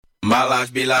My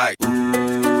life be like.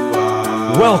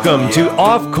 Welcome to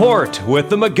Off Court with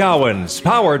the McGowens,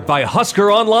 powered by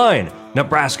Husker Online.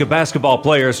 Nebraska basketball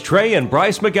players Trey and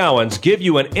Bryce McGowens give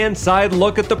you an inside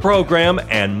look at the program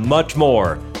and much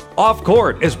more. Off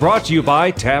Court is brought to you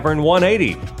by Tavern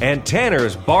 180 and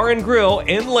Tanner's Bar and Grill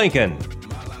in Lincoln.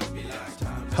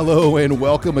 Hello and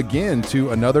welcome again to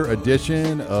another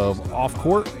edition of Off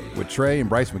Court with Trey and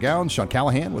Bryce McGowens. Sean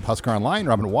Callahan with Husker Online,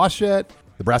 Robin Washett,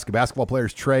 Nebraska basketball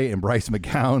players Trey and Bryce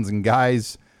McGowens. And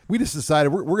guys, we just decided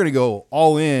we're going to go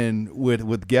all in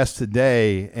with guests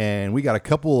today, and we got a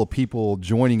couple of people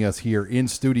joining us here in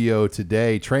studio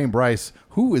today. Trey and Bryce,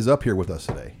 who is up here with us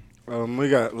today?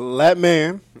 We got Lat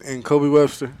Mayen and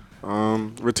Webster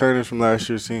returning from last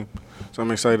year's team, so I'm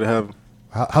excited to have them.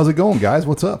 How's it going, guys?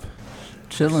 What's up?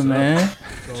 Chilling, man.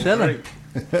 Chilling.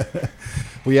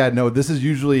 Well, yeah, no, this is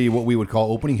usually what we would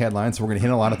call opening headlines, so we're going to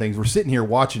hit a lot of things. We're sitting here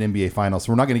watching NBA Finals,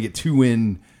 so we're not going to get too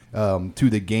in to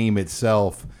the game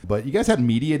itself. But you guys had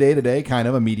media day today, kind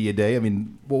of a media day. I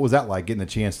mean, what was that like, getting a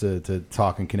chance to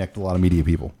talk and connect with a lot of media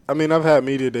people? I mean, I've had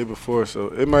media day before, so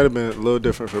it might have been a little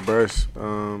different for Bryce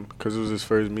because it was his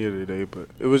first media day, but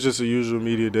it was just a usual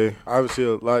media day. Obviously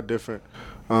a lot different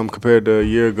compared to a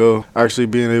year ago. Actually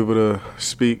being able to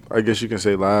speak, I guess you can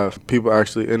say live, people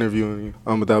actually interviewing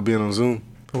you without being on Zoom.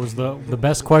 What was the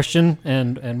best question,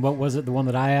 and what was it, the one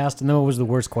that I asked, and then what was the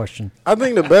worst question? I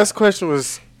think the best question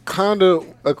was kind of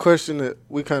a question that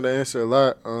we kind of answer a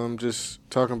lot, just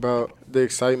talking about the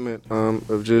excitement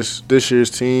of just this year's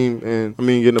team and,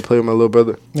 getting to play with my little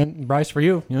brother. And Bryce, for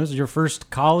you, this is your first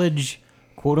college,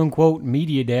 quote-unquote,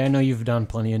 media day. I know you've done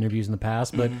plenty of interviews in the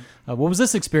past, but what was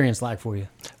this experience like for you?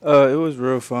 It was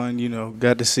real fun,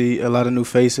 got to see a lot of new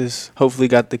faces. Hopefully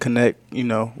got to connect,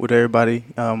 with everybody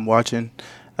watching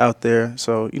out there.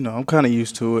 So, I'm kind of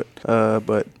used to it,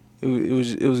 but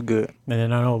it was good. And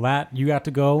then I know, Lat, you got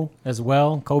to go as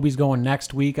well. Kobe's going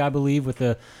next week, I believe, with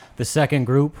the second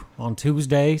group on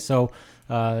Tuesday. So,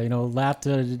 Lat,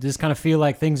 just kind of feel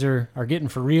like things are getting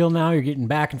for real now? You're getting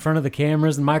back in front of the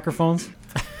cameras and microphones?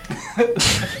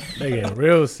 They getting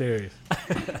real serious.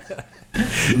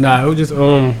 Nah, it was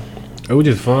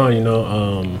just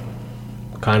fun,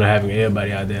 kind of having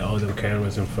everybody out there, all them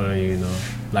cameras in front of you,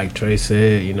 Like Trey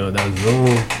said, that Zoom,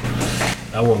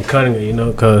 I wasn't cutting it,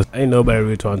 because ain't nobody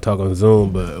really trying to talk on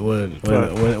Zoom, but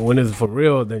when it's for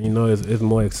real, then, it's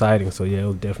more exciting. So, yeah, it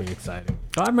was definitely exciting.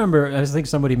 I think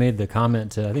somebody made the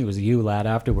comment, I think it was you, Lat,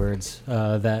 afterwards,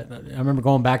 that I remember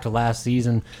going back to last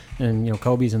season, and,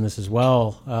 Kobe's in this as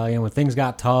well, when things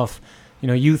got tough,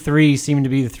 you three seem to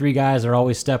be the three guys that are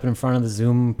always stepping in front of the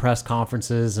Zoom press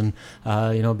conferences and,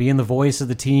 being the voice of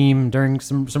the team during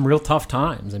some real tough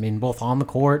times. I mean, both on the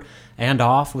court and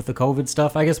off with the COVID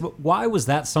stuff. I guess, but why was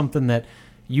that something that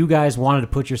you guys wanted to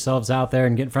put yourselves out there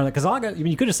and get in front of? Because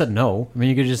you could have said no. I mean,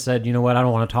 you could have just said, you know what, I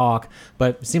don't want to talk.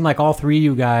 But it seemed like all three of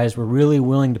you guys were really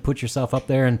willing to put yourself up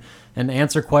there and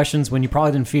answer questions when you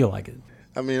probably didn't feel like it.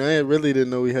 I really didn't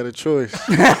know we had a choice.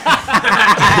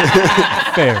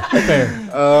 Fair.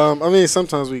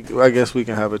 Sometimes I guess we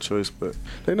can have a choice, but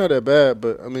they're not that bad.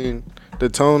 But the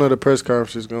tone of the press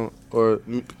conference is or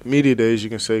media days, you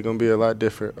can say, going to be a lot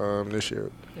different this year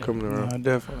coming around.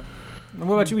 Definitely.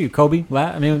 What about you, Kobe?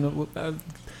 Lat?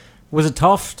 Was it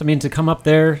tough? To come up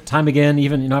there time again,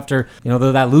 even after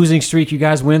that losing streak you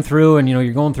guys went through, and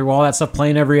you're going through all that stuff,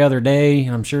 playing every other day.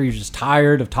 I'm sure you're just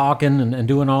tired of talking and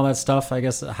doing all that stuff. I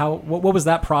guess what was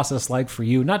that process like for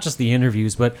you? Not just the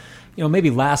interviews, but maybe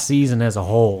last season as a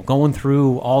whole, going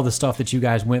through all the stuff that you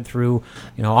guys went through,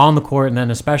 on the court, and then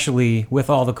especially with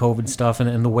all the COVID stuff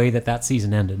and the way that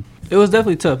season ended. It was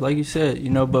definitely tough, like you said,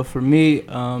 But for me,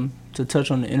 to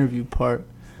touch on the interview part,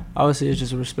 obviously it's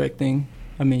just a respect thing.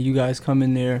 You guys come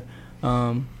in there. We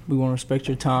want to respect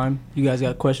your time. You guys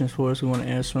got questions for us. We want to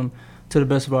answer them to the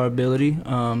best of our ability.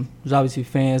 There's obviously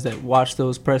fans that watch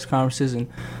those press conferences and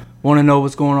want to know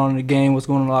what's going on in the game, what's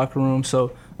going on in the locker room.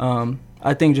 So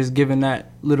I think just giving that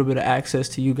little bit of access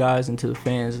to you guys and to the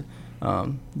fans,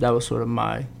 that was sort of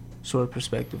my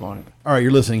perspective on it. All right,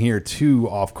 you're listening here to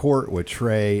Off Court with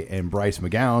Trey and Bryce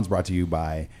McGowens, brought to you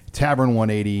by Tavern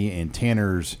 180 and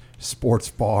Tanner's Sports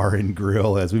Bar and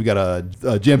Grill, as we've got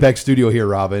a jam-packed studio here,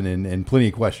 Robin, and plenty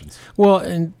of questions. Well,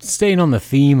 and staying on the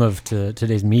theme of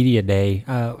today's media day,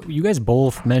 you guys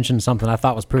both mentioned something I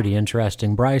thought was pretty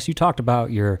interesting. Bryce, you talked about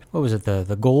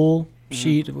the goal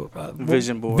sheet?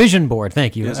 Vision board. Vision board,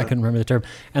 thank you. Yes, I couldn't remember the term.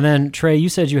 And then, Trey, you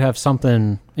said you have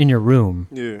something in your room.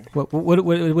 Yeah.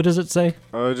 What does it say?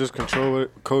 Just control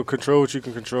it. Control what you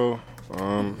can control.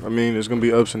 There's going to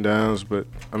be ups and downs, but,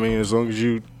 as long as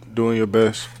you doing your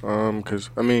best. Because,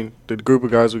 I mean, the group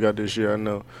of guys we got this year, I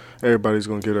know everybody's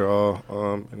going to get it all.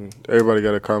 And everybody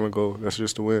got a common goal. That's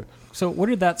just to win. So where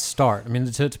did that start? I mean,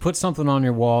 to put something on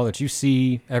your wall that you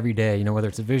see every day, you know, whether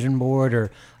it's a vision board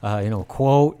or, you know, a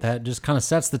quote that just kind of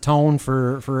sets the tone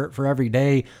for every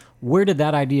day. Where did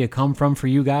that idea come from for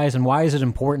you guys, and why is it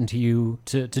important to you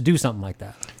to do something like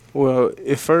that? Well,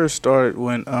 it first started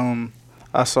when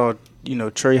I saw, you know,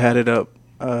 Trey had it up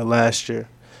last year.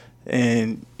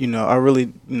 And, you know, I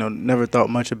really, you know, never thought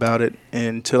much about it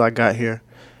until I got here.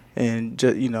 And,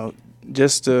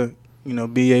 just to, you know,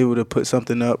 be able to put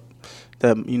something up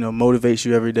that, you know, motivates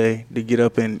you every day to get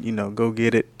up and, you know, go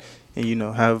get it and, you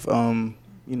know, have,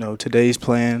 you know, today's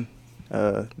plan,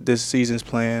 this season's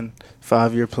plan,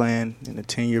 5-year plan, and a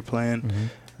 10-year plan.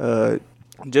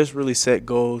 Mm-hmm. Just really set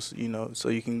goals, you know, so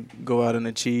you can go out and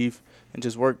achieve and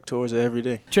just work towards it every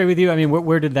day. Trey, with you, I mean,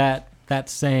 where did that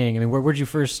saying, I mean, where'd you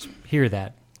first hear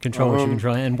that? Control what you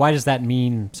control. And why does that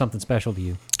mean something special to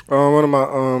you? One of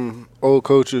my old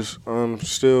coaches,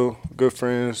 still good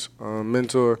friends,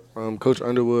 mentor, Coach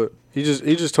Underwood. He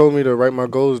just told me to write my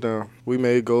goals down. We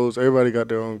made goals. Everybody got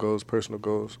their own goals, personal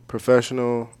goals,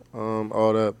 professional,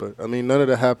 all that. But, I mean, none of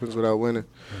that happens without winning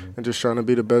and just trying to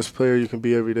be the best player you can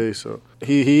be every day. So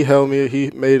he held me. He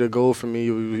made a goal for me.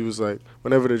 He was like,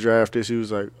 whenever the draft is, he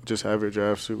was like, just have your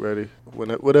draft suit ready,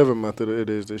 whatever month it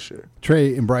is this year.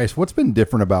 Trey and Bryce, what's been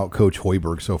different about Coach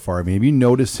Hoiberg so far? I mean, have you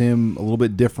noticed him a little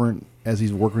bit different as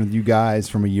he's working with you guys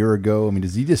from a year ago? I mean,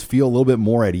 does he just feel a little bit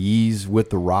more at ease with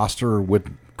the roster, with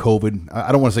COVID?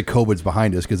 I don't want to say COVID's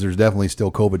behind us because there's definitely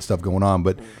still COVID stuff going on,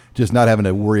 but just not having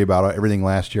to worry about everything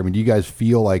last year. I mean, do you guys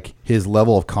feel like his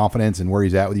level of confidence and where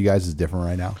he's at with you guys is different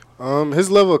right now?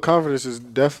 His level of confidence is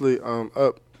definitely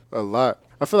up a lot.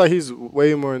 I feel like he's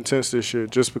way more intense this year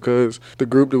just because the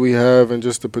group that we have and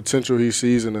just the potential he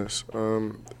sees in us.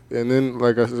 And then,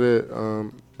 like I said,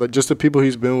 like just the people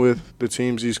he's been with, the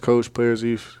teams he's coached, players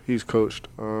he's coached.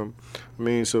 I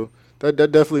mean, so that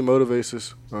definitely motivates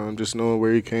us, just knowing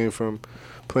where he came from,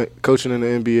 coaching in the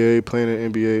NBA, playing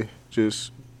in the NBA,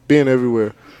 just being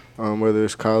everywhere, whether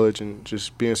it's college and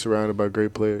just being surrounded by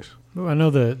great players. Well, I know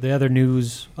the other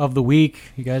news of the week,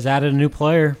 you guys added a new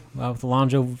player with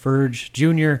Alonzo Verge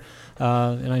Jr.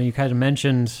 And you kind of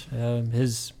mentioned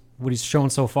what he's shown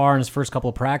so far in his first couple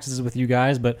of practices with you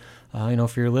guys, but you know,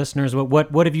 for your listeners,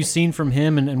 what have you seen from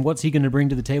him, and what's he going to bring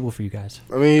to the table for you guys?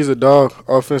 I mean, he's a dog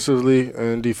offensively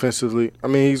and defensively. I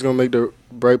mean, he's going to make the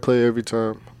right play every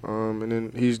time. And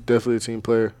then he's definitely a team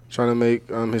player, trying to make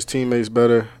his teammates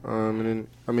better. And then,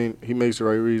 I mean, he makes the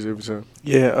right reads every time.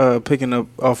 Yeah, picking up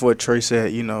off what Trey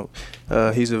said, you know,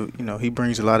 he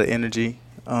brings a lot of energy.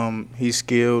 He's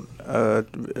skilled, a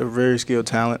very skilled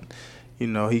talent. You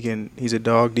know, he's a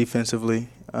dog defensively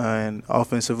and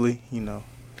offensively. You know,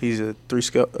 he's a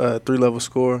three-level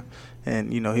scorer,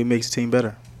 and, you know, he makes the team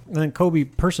better. And then Kobe,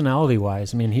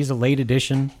 personality-wise, I mean, he's a late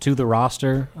addition to the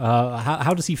roster.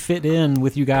 How does he fit in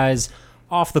with you guys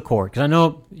off the court? Because I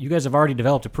know you guys have already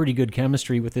developed a pretty good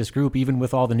chemistry with this group, even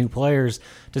with all the new players.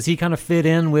 Does he kind of fit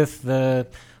in with the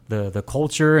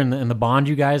culture and the bond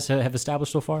you guys have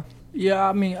established so far? Yeah,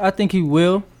 I mean, I think he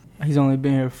will. He's only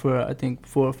been here for, I think,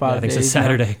 4 or 5 days. I think it's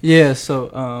Saturday. Yeah,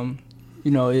 so,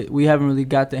 you know, we haven't really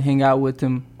got to hang out with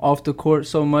him off the court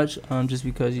so much, just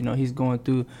because, you know, he's going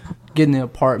through getting an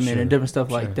apartment and different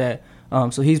stuff like that.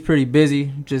 So he's pretty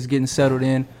busy just getting settled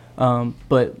in.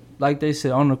 But like they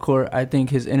said, on the court, I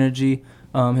think his energy,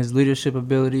 his leadership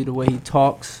ability, the way he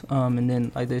talks, and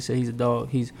then, like they said, he's a dog.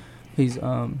 He's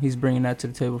bringing that to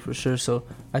the table for sure. So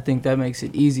I think that makes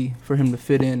it easy for him to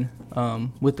fit in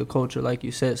with the culture, like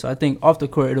you said. So I think off the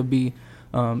court it'll be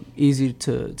easy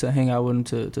to hang out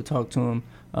with him, to talk to him,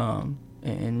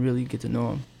 and really get to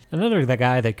know him. Another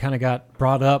guy that kind of got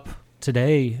brought up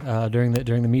today during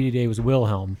the media day was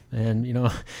Wilhelm, and you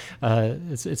know,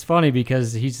 it's funny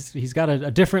because he's got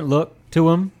a different look to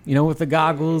him, you know, with the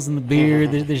goggles and the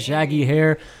beard, the shaggy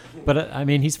hair. But I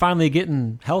mean, he's finally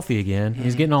getting healthy again.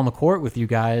 He's getting on the court with you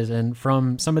guys, and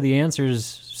from some of the answers,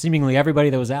 seemingly everybody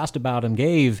that was asked about him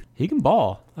gave, he can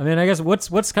ball. I mean, I guess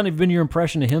what's kind of been your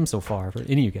impression of him so far, for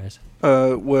any of you guys?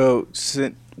 Well,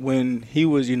 when he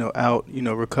was, you know, out, you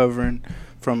know, recovering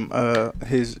from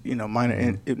his, you know,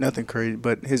 minor, nothing crazy,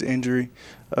 but his injury,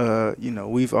 you know,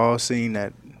 we've all seen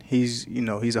that he's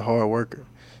a hard worker.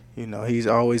 You know, he's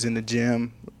always in the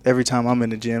gym. Every time I'm in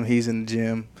the gym, he's in the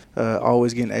gym,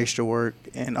 always getting extra work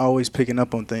and always picking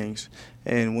up on things.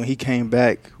 And when he came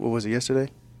back, what was it,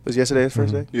 yesterday? Was yesterday his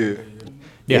first day?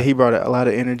 Yeah, he brought a lot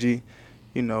of energy.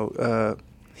 You know,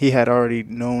 he had already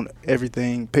known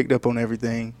everything, picked up on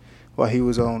everything, while he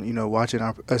was on, watching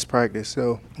us practice.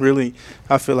 So really,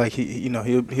 I feel like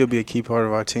he'll be a key part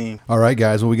of our team. All right,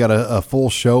 guys. Well, we got a full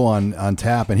show on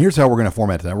tap, and here's how we're going to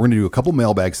format tonight. We're going to do a couple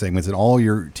mailbag segments, and all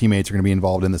your teammates are going to be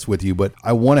involved in this with you. But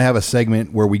I want to have a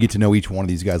segment where we get to know each one of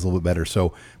these guys a little bit better.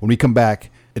 So when we come back,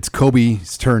 it's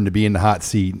Kobe's turn to be in the hot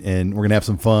seat, and we're going to have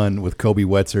some fun with Kobe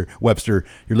Webster. You're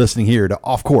listening here to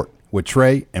Off Court with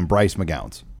Trey and Bryce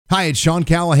McGowens. Hi, it's Sean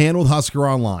Callahan with Husker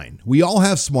Online. We all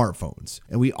have smartphones,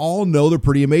 and we all know they're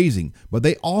pretty amazing, but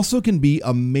they also can be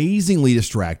amazingly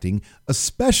distracting,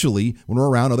 especially when we're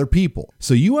around other people.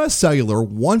 So US Cellular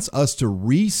wants us to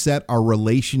reset our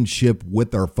relationship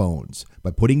with our phones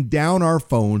by putting down our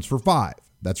phones for $5.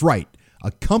 That's right.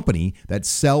 A company that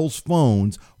sells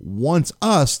phones wants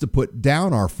us to put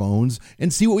down our phones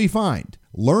and see what we find.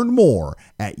 Learn more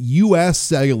at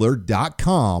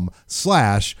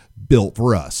uscellular.com/built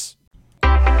for us.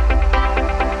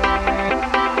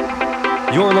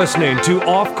 You're listening to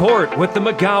Off Court with the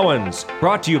McGowens,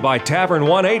 brought to you by Tavern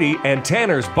 180 and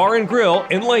Tanner's Bar and Grill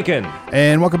in Lincoln.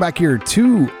 And welcome back here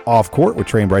to Off Court with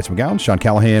Trey and Bryce McGowens. Sean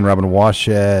Callahan, Robin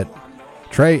Washett,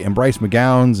 Trey and Bryce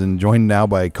McGowens, and joined now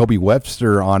by Kobe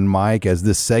Webster on mic as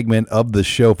this segment of the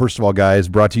show. First of all, guys,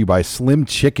 brought to you by Slim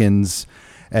Chickens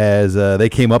as they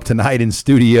came up tonight in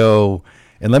studio.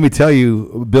 And let me tell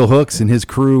you, Bill Hooks and his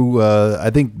crew, I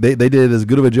think they did as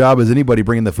good of a job as anybody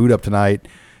bringing the food up tonight.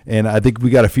 And I think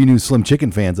we got a few new Slim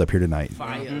Chicken fans up here tonight.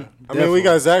 Fire. I mean, we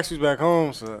got Zaxby's back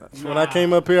home, so when I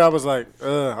came up here, I was like,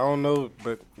 I don't know,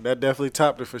 but that definitely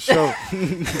topped it for sure.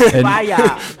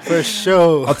 Fire. For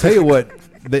sure. I'll tell you what,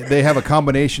 they have a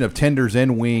combination of tenders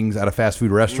and wings at a fast food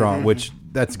restaurant, which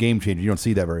that's game changer. You don't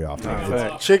see that very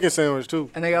often. Chicken sandwich, too.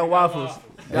 And they got waffles.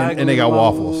 And they got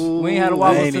waffles. We ain't had a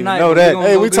waffles tonight. Know that.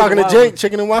 Hey, we talking to Jake,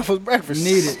 chicken and waffles breakfast.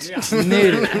 Need it.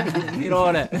 Need it. Need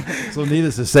all that. So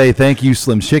needless to say, thank you,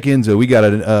 Slim Chickens. We got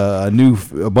a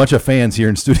bunch of fans here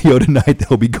in studio tonight that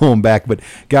will be going back. But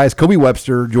guys, Kobe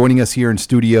Webster joining us here in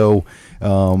studio,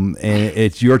 and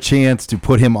it's your chance to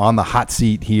put him on the hot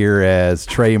seat here as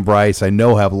Trey and Bryce, I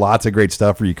know, have lots of great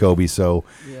stuff for you, Kobe. So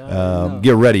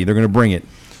get ready. They're going to bring it.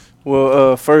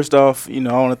 Well, first off, I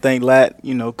want to thank Lat,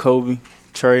 Kobe,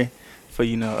 Trey, for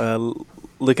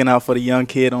looking out for the young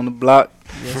kid on the block.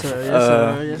 Yes, sir. Yes,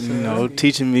 sir. Yes, sir.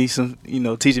 Teaching me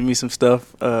some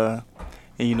stuff, and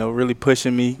really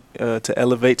pushing me to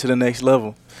elevate to the next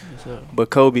level. Yes, sir. But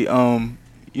Kobe,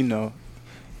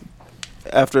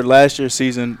 after last year's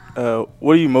season,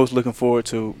 what are you most looking forward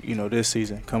to? This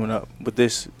season coming up with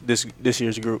this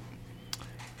year's group.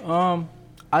 I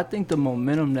think the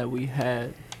momentum that we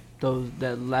had,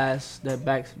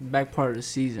 that back part of the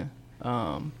season.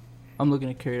 I'm looking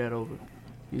to carry that over.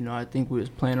 I think we was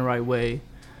playing the right way.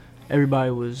 Everybody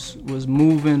was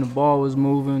moving. The ball was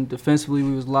moving. Defensively,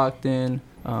 we was locked in.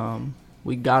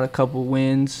 We got a couple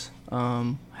wins.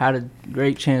 Had a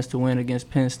great chance to win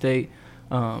against Penn State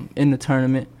in the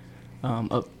tournament.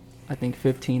 Up, I think,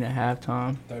 15 at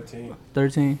halftime.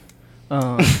 13.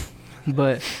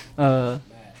 But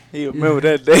you remember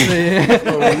that day?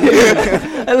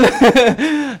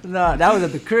 No, that was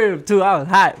at the crib too. I was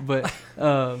hot, but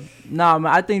I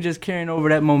think just carrying over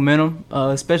that momentum,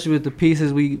 especially with the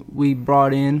pieces we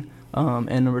brought in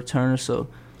and the returners. So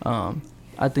I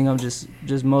think I'm just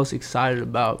most excited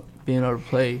about being able to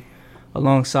play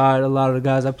alongside a lot of the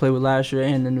guys I played with last year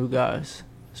and the new guys,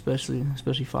 especially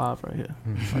 5 right here.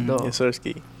 My dog. Yes, sir,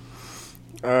 Ski.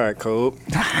 All right, Cole.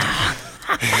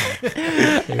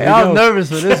 Hey, I'm nervous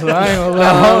for this one. I ain't gonna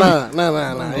lie. No.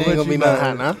 Ain't gonna be nothing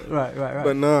hot now. Right.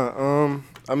 But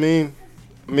I mean,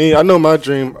 I know my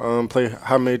dream play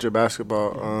high major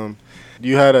basketball.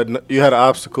 You had an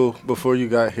obstacle before you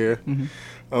got here,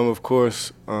 of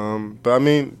course. But I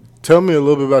mean, tell me a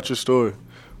little bit about your story.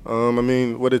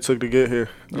 What it took to get here.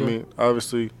 Yeah. I mean,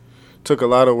 obviously, took a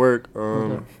lot of work,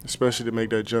 especially to make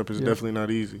that jump. It's definitely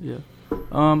not easy. Yeah.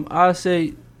 I'd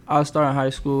say I started in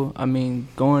high school.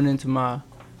 Going into my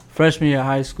freshman year of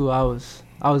high school, I was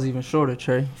even shorter,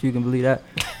 Trey, if you can believe that.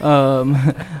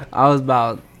 I was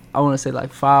about, I want to say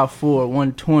like 5'4",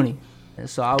 120. And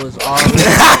so I was already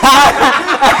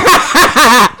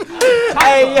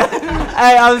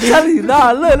Hey, I was telling you,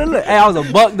 look. Hey, I was a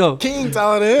buck though. King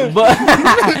taller than him. But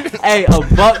hey, a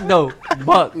buck though.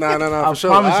 Buck. Nah, for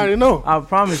sure. I already know. I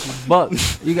promise you, buck.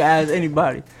 You can ask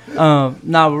anybody. But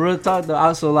real talk though,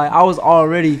 I was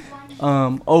already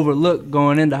overlooked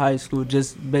going into high school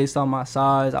just based on my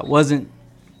size. I wasn't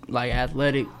like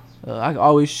athletic. I could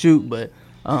always shoot, but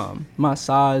my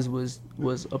size was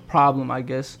a problem, I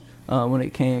guess, when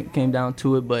it came down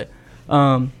to it. But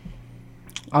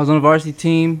I was on a varsity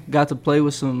team, got to play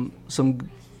with some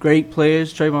great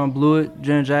players, Trayvon Blewett,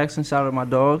 Jaren Jackson, shout out to my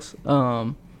dogs.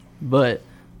 But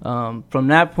from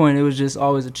that point, it was just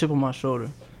always a chip on my shoulder.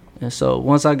 And so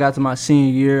once I got to my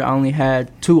senior year, I only had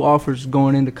 2 offers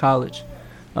going into college.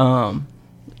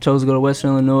 Chose to go to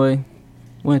Western Illinois,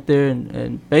 went there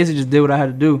and basically just did what I had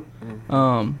to do.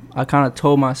 I kind of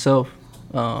told myself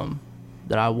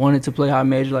that I wanted to play high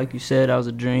major, like you said. That was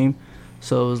a dream.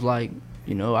 So it was like,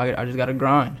 you know, I just got to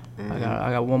grind. I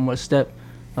got one more step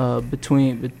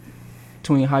between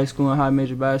high school and high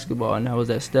major basketball, and that was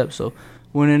that step. So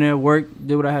went in there, worked,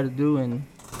 did what I had to do, and,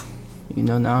 you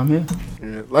know, now I'm here.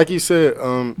 Yeah. Like you said,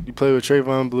 you played with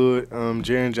Trayvon Blewett,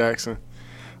 Jaren Jackson.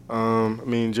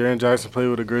 Jaren Jackson played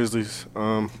with the Grizzlies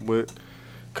with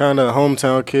kind of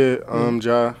hometown kid,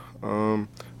 Ja.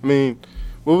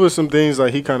 What were some things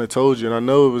like he kind of told you? And I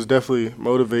know it was definitely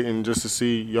motivating just to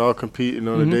see y'all competing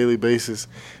on a daily basis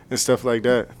and stuff like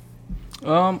that.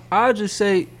 I'd just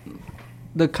say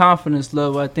the confidence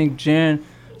level. I think Jaren,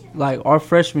 like our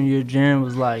freshman year, Jaren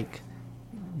was like,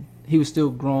 he was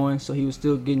still growing, so he was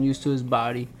still getting used to his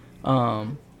body. But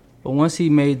once he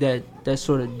made that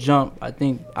sort of jump, I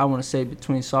think I want to say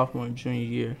between sophomore and junior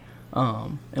year,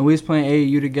 and we was playing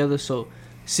AAU together, so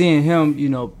seeing him, you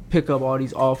know, pick up all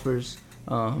these offers,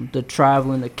 the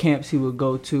traveling, the camps he would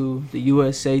go to, the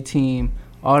USA team,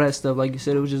 all that stuff, like you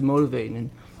said, it was just motivating.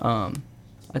 And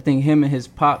I think him and his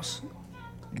pops,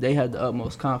 they had the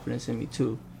utmost confidence in me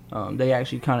too. They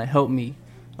actually kind of helped me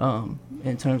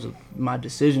in terms of my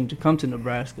decision to come to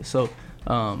Nebraska. So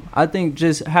I think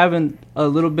just having a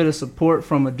little bit of support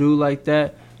from a dude like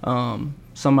that,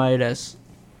 somebody that's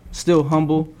still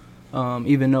humble,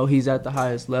 even though he's at the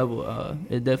highest level,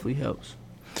 it definitely helps.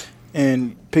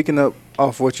 And picking up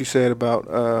off what you said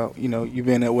about, you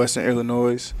being at Western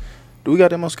Illinois, do we got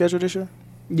them on schedule this year?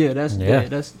 Yeah, that's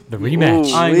the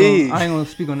rematch. I ain't gonna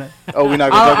speak on that. Oh, we're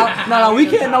not gonna. No, we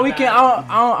can't. No, we can't.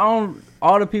 I don't.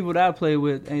 All the people that I play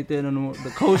with ain't there no more. The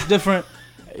coach different.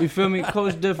 You feel me?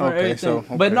 Coach different. Okay, everything.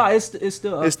 okay. But no, it's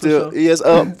still up. It's still for sure. yes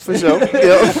up for sure.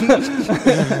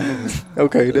 Yep.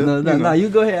 Okay. No, you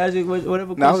go ahead. Ask you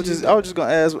whatever. No, I was just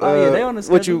gonna ask they on the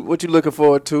schedule. what you looking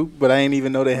forward to, but I ain't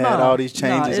even know they had all these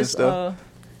changes and stuff.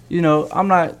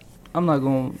 I'm not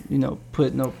gonna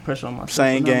put no pressure on myself.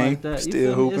 Same game, like that.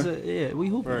 still hooping. We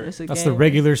hooping. Right. It's a That's game. the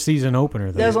regular season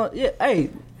opener, though. Hey,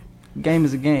 game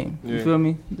is a game. Yeah. You feel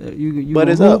me? You But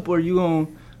gonna it's hoop up. or you gonna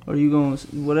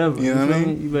whatever. You know what I feel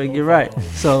mean? me? You better get right.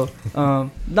 So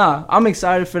I'm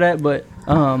excited for that. But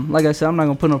like I said, I'm not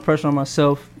gonna put no pressure on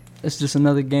myself. It's just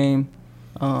another game.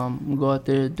 We'll go out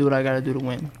there, do what I gotta do to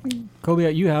win.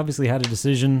 Kobe, you obviously had a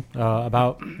decision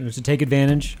about to take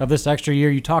advantage of this extra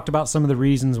year. You talked about some of the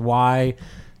reasons why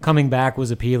coming back was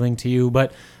appealing to you,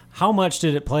 but how much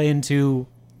did it play into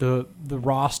the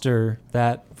roster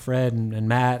that Fred and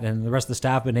Matt and the rest of the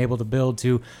staff been able to build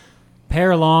to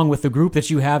pair along with the group that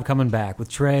you have coming back with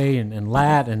Trey and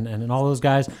Lat and all those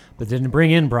guys, but then to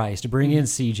bring in Bryce, to bring in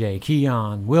CJ,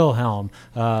 Keon, Wilhelm,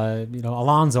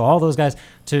 Alonzo, all those guys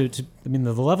the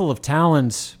level of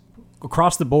talent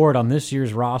across the board on this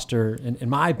year's roster, in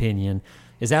my opinion,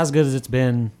 is as good as it's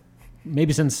been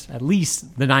maybe since at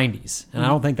least the 90s. And I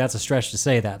don't think that's a stretch to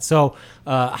say that. So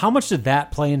how much did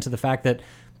that play into the fact that,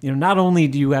 not only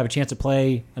do you have a chance to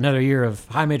play another year of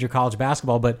high major college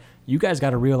basketball, but you guys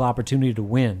got a real opportunity to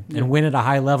win and win at a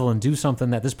high level and do something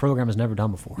that this program has never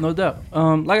done before. No doubt.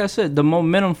 Like I said, the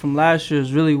momentum from last year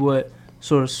is really what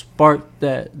sort of sparked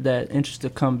that interest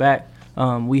to come back.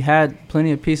 We had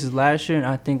plenty of pieces last year, and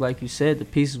I think, like you said, the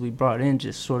pieces we brought in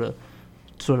just sort of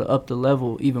upped the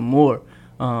level even more.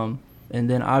 And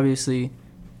then obviously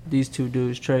these two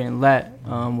dudes, Trey and Lat,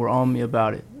 were on me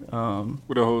about it.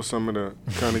 With the whole summer to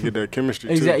kind of get that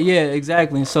chemistry too. Yeah,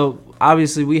 exactly. And so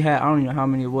obviously we had, I don't even know how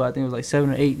many it was, I think it was like 7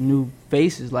 or 8 new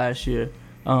faces last year.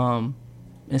 And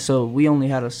so we only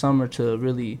had a summer to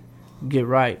really get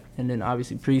right, and then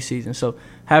obviously preseason. So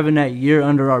having that year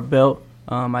under our belt,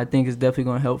 I think is definitely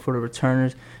going to help for the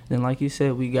returners. And like you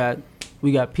said, we got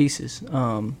pieces.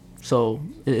 So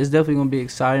it's definitely going to be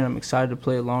exciting. I'm excited to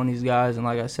play along these guys. And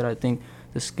like I said, I think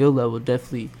the skill level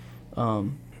definitely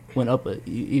went up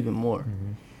even more.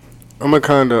 Mm-hmm. I'm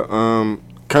gonna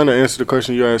kind of answer the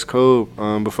question you asked Cole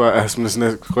before I ask him this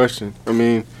next question.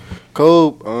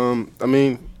 Cole,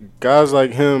 guys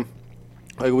like him,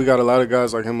 like we got a lot of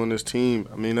guys like him on this team.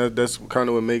 That's kind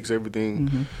of what makes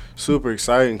everything super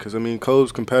exciting. Because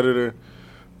Cole's competitor.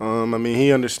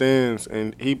 He understands,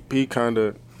 and he kind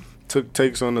of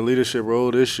takes on the leadership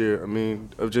role this year.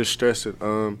 Of just stressing.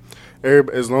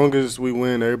 As long as we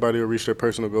win, everybody will reach their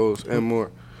personal goals and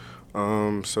more.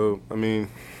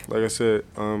 Like I said,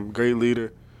 great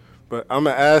leader, But I'm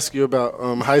going to ask you about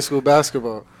high school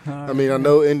basketball. I mean, I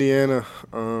know Indiana,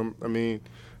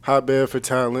 hotbed for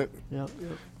talent. Yep.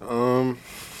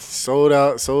 Sold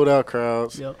out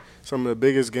crowds. Yep. Some of the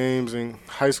biggest games in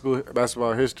high school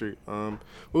basketball history. What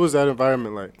was that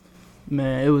environment like?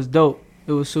 Man, it was dope.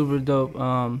 It was super dope.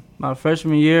 My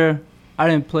freshman year, I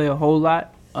didn't play a whole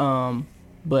lot,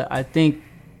 but I think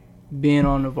being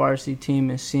on the varsity team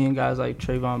and seeing guys like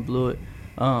Trayvon Blewett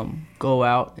go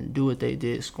out and do what they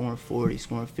did, scoring 40,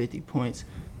 scoring 50 points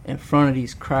in front of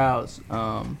these crowds,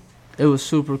 it was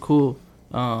super cool.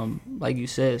 Like you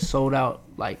said, sold out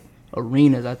like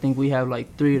arenas. I think we have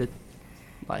like 3 of the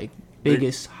like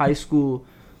biggest high school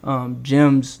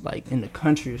gyms like in the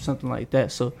country or something like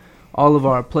that. So all of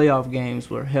our playoff games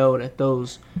were held at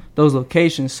those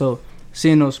locations. So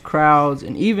seeing those crowds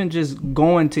and even just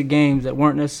going to games that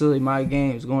weren't necessarily my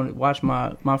games, going to watch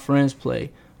my friends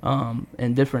play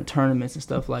in different tournaments and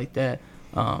stuff like that.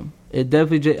 It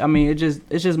definitely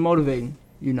it's just motivating.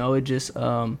 You know, it just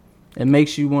it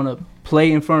makes you want to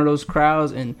play in front of those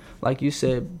crowds and, like you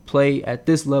said, play at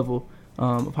this level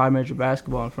of high major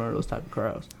basketball in front of those type of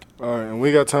crowds. All right, and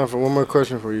we got time for one more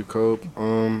question for you, Kobe.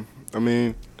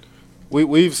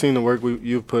 We've seen the work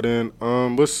you've put in.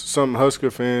 What's something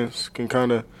Husker fans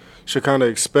should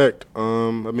expect?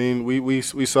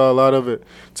 We saw a lot of it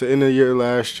to end the year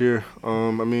last year.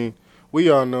 We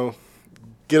all know,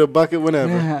 get a bucket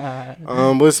whenever.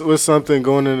 What's something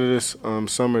going into this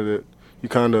summer that you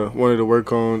kind of wanted to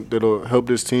work on that'll help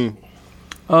this team?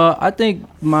 I think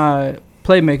my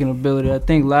playmaking ability. I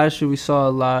think last year we saw a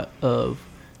lot of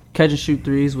catch and shoot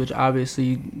threes, which obviously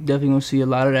you definitely gonna see a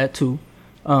lot of that too.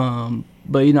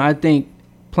 But I think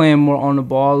playing more on the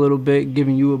ball a little bit,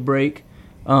 giving you a break,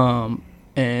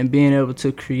 and being able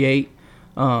to create,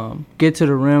 get to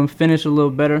the rim, finish a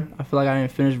little better. I feel like I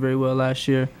didn't finish very well last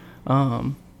year.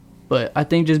 But I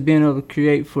think just being able to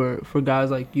create for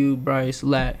guys like you, Bryce,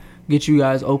 Lat, get you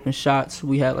guys open shots.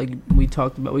 We had, like we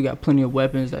talked about, we got plenty of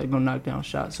weapons that are gonna knock down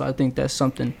shots. So I think that's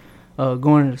something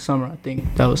going into the summer. I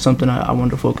think that was something I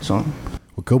wanted to focus on.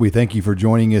 Well, Kobe, thank you for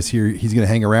joining us here. He's going to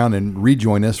hang around and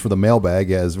rejoin us for the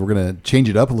mailbag, as we're going to change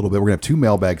it up a little bit. We're going to have 2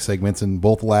 mailbag segments, and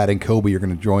both Lat and Kobe are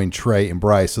going to join Trey and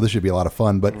Bryce. So this should be a lot of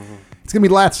fun. But it's going to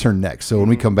be Lat's turn next. So when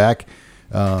we come back,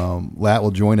 Lat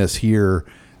will join us here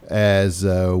as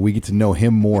we get to know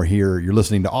him more here. You're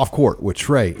listening to Off Court with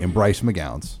Trey and Bryce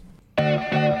McGowens.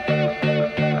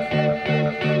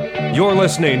 You're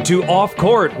listening to Off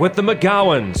Court with the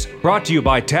McGowens, brought to you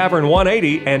by Tavern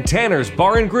 180 and Tanner's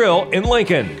Bar and Grill in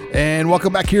Lincoln. And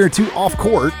welcome back here to Off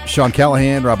Court. Sean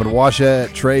Callahan, Robin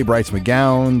Washett, Trey, Bryce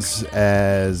McGowens,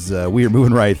 as we are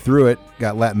moving right through it.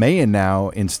 Got Lat Mayen now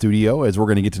in studio as we're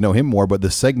going to get to know him more. But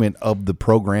the segment of the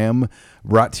program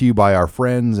brought to you by our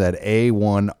friends at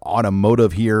A1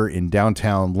 Automotive here in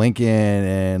downtown Lincoln.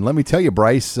 And let me tell you,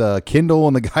 Bryce, Kendall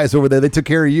and the guys over there, they took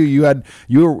care of you.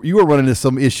 You were running into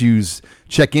some issues,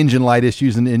 check engine light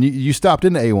issues, and you stopped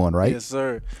into A1, right? Yes,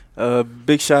 sir.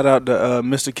 Big shout out to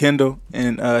Mr. Kendall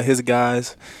and his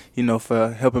guys,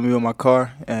 for helping me with my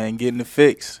car and getting it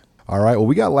fixed. All right. Well,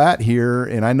 we got Lat here,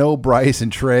 and I know Bryce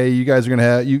and Trey, you guys are going to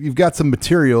have, you've got some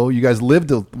material. You guys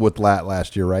lived with Lat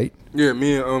last year, right? Yeah,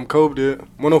 me and Kobe did.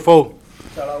 104.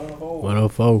 Shout out 104.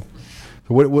 104.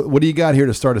 So what do you got here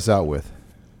to start us out with?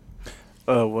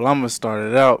 Well, I'm going to start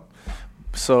it out.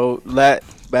 So, Lat,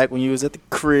 back when you was at the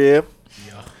crib,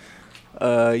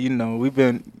 we've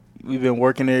been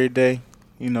working every day,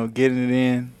 getting it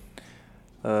in,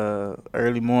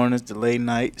 early mornings to late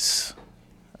nights,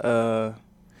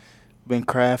 been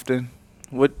crafting.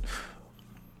 What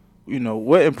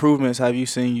improvements have you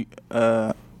seen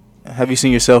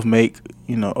yourself make,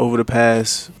 over the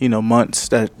past, months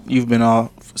that you've been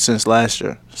off since last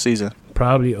year season?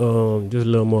 Probably just a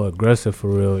little more aggressive for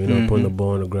real, putting the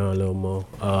ball on the ground a little more.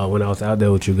 When I was out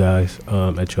there with you guys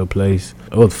at your place,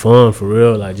 it was fun for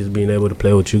real, like just being able to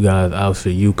play with you guys.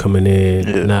 Obviously, you coming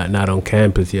in, not on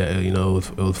campus yet, it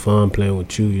was fun playing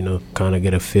with you, kind of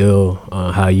get a feel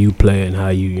how you play and how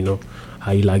you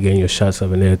like getting your shots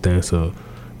up and everything. So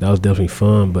that was definitely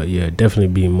fun, but yeah, definitely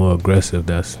being more aggressive.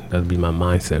 That'd be my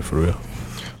mindset for real.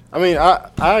 I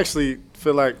actually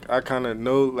feel like I kind of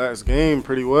know last game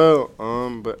pretty well.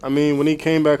 But when he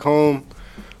came back home,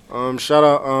 shout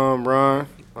out Ron.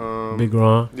 Big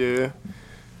Ron. Yeah.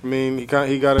 He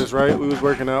got us right. We was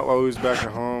working out while we was back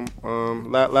at home.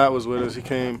 Lat was with us. I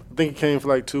think he came for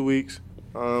like 2 weeks.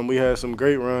 We had some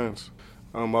great runs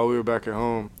while we were back at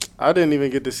home. I didn't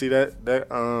even get to see that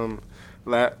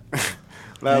Lat.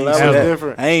 Lat was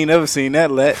different. I ain't never seen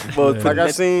that Lat. Well, like I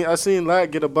seen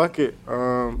Lat get a bucket,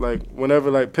 like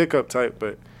whenever, like pickup type,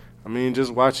 but I mean,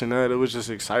 just watching that, it was just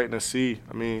exciting to see.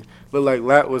 I mean, looked like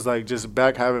Lat was like just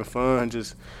back having fun,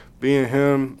 just being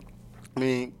him. I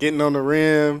mean, getting on the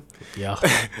rim. Yeah.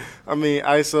 I mean,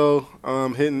 ISO,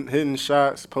 hitting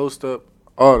shots, post up,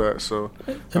 all that. So,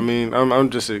 I mean, I'm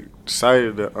just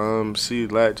excited to see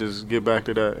Lat just get back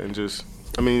to that and just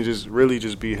really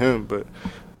just be him. But,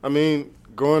 I mean,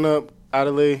 growing up,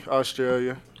 Adelaide,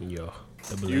 Australia. Yeah.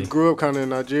 You grew up kind of in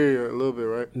Nigeria a little bit,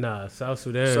 right? Nah, South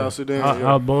Sudan. South Sudan,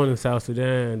 I was born in South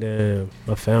Sudan, and then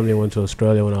my family went to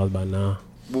Australia when I was about 9.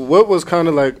 What was kind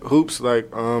of like hoops like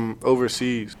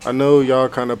overseas? I know y'all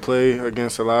kind of play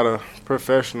against a lot of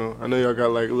professional. I know y'all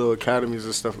got like little academies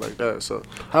and stuff like that. So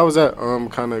how was that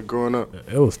kind of growing up?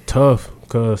 It was tough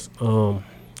because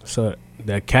so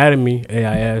the academy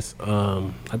AIS,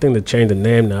 I think they changed the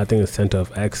name now. I think it's Center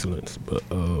of Excellence, but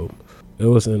it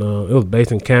was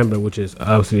based in Canberra, which is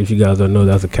obviously, if you guys don't know,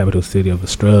 that's the capital city of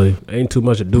Australia. Ain't too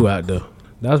much to do out there.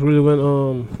 That's really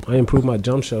when I improved my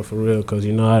jump shot for real, cause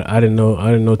I didn't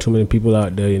know too many people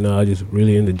out there. I just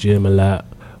really in the gym a lot,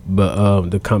 but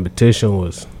the competition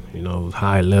was was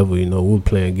high level. We were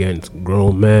playing against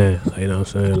grown men. Like, what I'm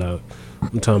saying, like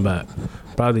I'm talking about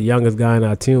probably the youngest guy in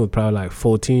our team was probably like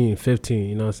 14, 15.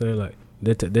 You know what I'm saying, like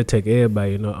they take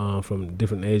everybody from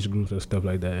different age groups and stuff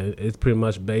like that. And it's pretty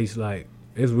much based like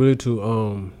it's really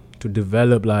to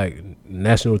develop like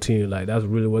national team. Like that's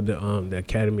really what the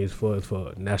academy is for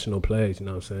national players, you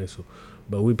know what I'm saying? So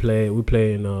but we play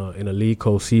in a league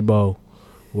called C-Ball,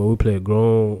 where we play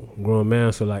grown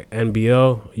man. So like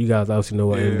NBL, you guys obviously know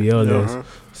what NBL is.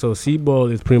 So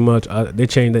C-Ball is pretty much they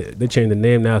changed the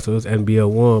name now, so it's NBL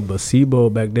 1, but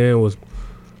C-Ball back then was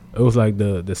like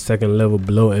the second level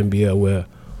below NBL, where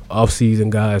off-season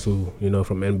guys who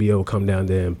from NBL would come down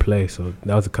there and play. So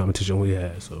that was the competition we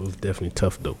had. So it was definitely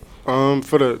tough though.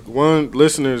 For the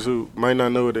listeners who might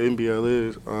not know what the NBL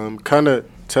is, kind of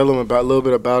tell them a little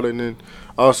bit about it, and then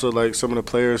also like some of the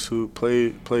players who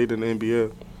played in the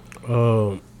NBL.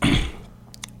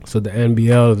 So the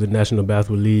NBL is the National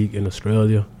Basketball League in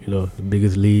Australia. The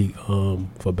biggest league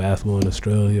for basketball in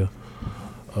Australia.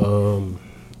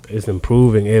 It's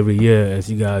improving every year,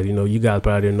 as you guys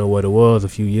probably didn't know what it was a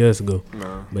few years ago.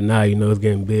 No. But now it's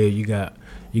getting big. You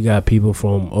got people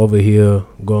from over here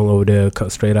going over there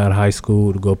straight out of high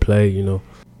school to go play.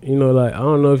 Like I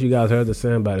don't know if you guys heard the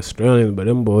saying about Australians, but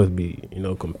them boys be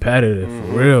competitive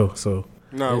for real. So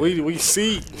no, we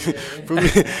see. From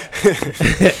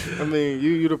I mean,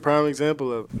 you the prime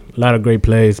example of it. A lot of great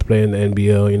players play in the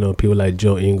NBL. People like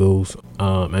Joe Ingles,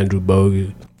 Andrew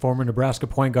Bogut. Former Nebraska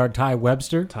point guard Ty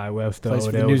Webster. Plays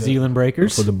for the New Zealand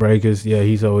Breakers. For the Breakers, yeah,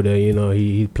 he's over there.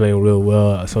 He's playing real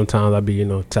well. Sometimes I be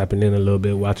tapping in a little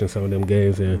bit, watching some of them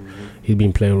games, and he's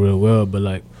been playing real well. But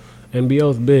like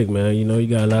NBL's big, man. You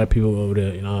got a lot of people over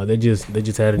there. They just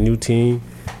had a new team.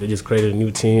 They just created a new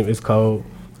team. It's called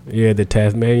the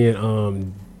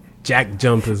Tasmanian Jack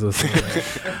Jumpers or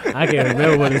something. I can't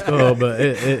remember what it's called, but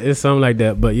it's something like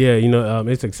that. But yeah,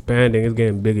 it's expanding. It's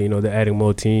getting bigger. They're adding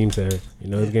more teams, and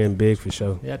it's getting big for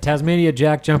sure. Yeah, Tasmania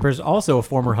Jack Jumpers, also a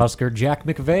former Husker, Jack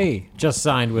McVeigh, just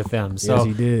signed with them. So yes,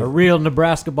 he did. A real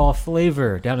Nebraska ball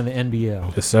flavor down in the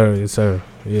NBL. Yes, sir.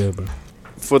 Yeah, bro.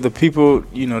 For the people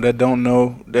that don't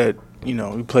know that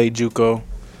we played JUCO,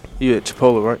 you at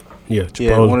Chipola, right? Yeah, Chipola.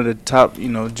 Yeah, one of the top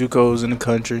JUCOs in the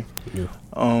country. Yeah.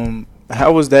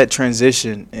 How was that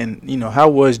transition, and how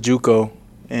was JUCO,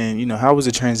 and how was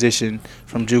the transition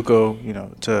from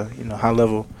JUCO, to high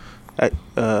level at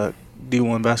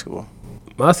D1 basketball?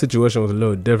 My situation was a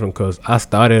little different because I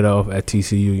started off at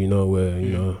TCU,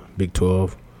 where Big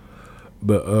 12,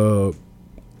 but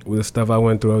with the stuff I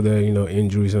went through over there,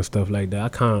 injuries and stuff like that, I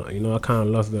kind of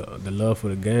lost the love for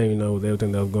the game, with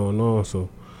everything that was going on. So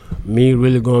me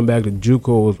really going back to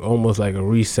JUCO was almost like a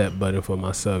reset button for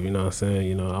myself, you know what I'm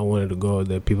saying? I wanted to go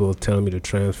there. People were telling me to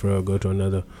transfer or go to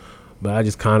another, but I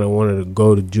just kind of wanted to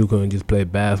go to JUCO and just play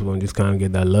basketball and just kind of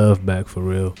get that love back for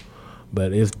real.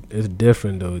 But it's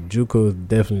different though. JUCO is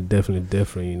definitely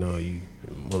different. You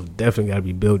most definitely got to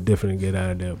be built different and get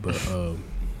out of there. But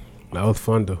that was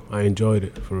fun though. I enjoyed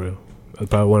it for real. It was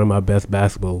probably one of my best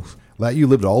basketballs. Lat, you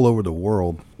lived all over the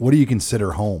world. What do you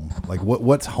consider home? Like,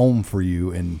 what's home for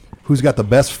you? And who's got the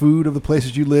best food of the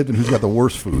places you lived, and who's got the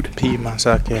worst food? Piedmont,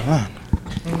 South Carolina.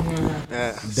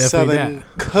 Southern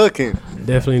cooking.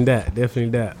 Definitely that.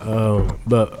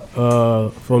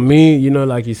 But for me,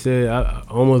 like you said, I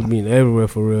almost been everywhere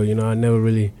for real. I never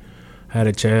really had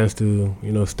a chance to,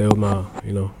 stay with my,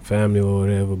 family or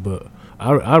whatever. But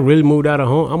I really moved out of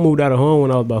home. I moved out of home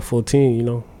when I was about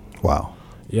 14. Wow.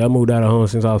 Yeah, I moved out of home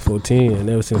since I was 14, and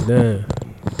ever since then,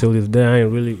 Till this day, I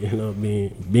ain't really,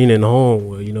 being in home,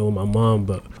 with my mom.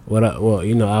 But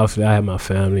obviously I have my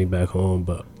family back home.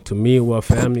 But to me, what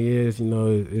family is,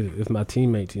 is my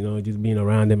teammates. Just being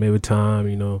around them every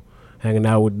time. Hanging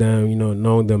out with them.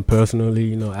 Knowing them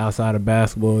personally. Outside of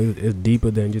basketball, it's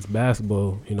deeper than just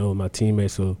basketball. My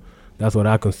teammates. So that's what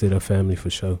I consider family for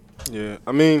sure. Yeah,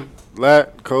 I mean,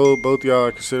 Lat, Cole, both y'all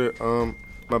I consider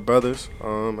my brothers.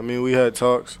 We had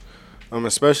talks.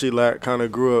 Especially Lat kind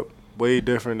of grew up way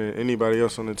different than anybody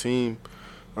else on the team.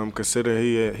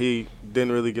 Considering he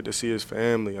didn't really get to see his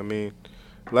family. I mean,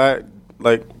 Lat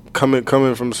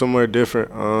coming from somewhere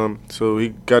different. So he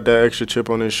got that extra chip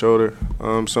on his shoulder.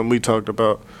 Something we talked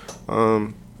about.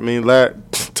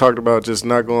 Lat talked about just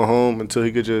not going home until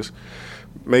he could just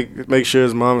make sure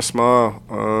his mom smile.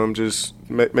 Just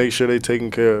make sure they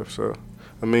taken care of. So.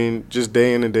 Just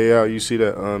day in and day out, you see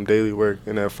that daily work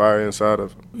and that fire inside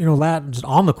of him. Lat, just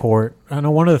on the court, I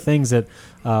know one of the things that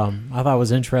I thought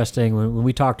was interesting when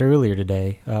we talked earlier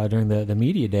today during the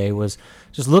media day was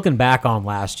just looking back on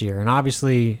last year. And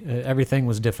obviously, everything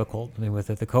was difficult. With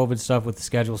the COVID stuff, with the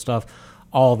schedule stuff,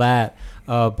 all that.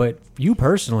 But you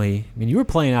personally, you were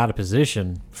playing out of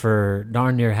position for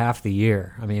darn near half the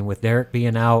year. With Derek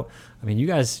being out,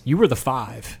 you were the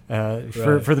 5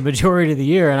 for the majority of the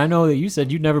year. And I know that you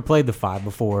said you'd never played the 5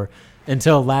 before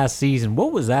until last season.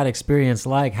 What was that experience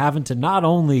like, having to not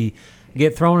only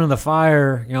get thrown in the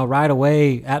fire, right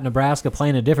away at Nebraska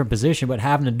playing a different position, but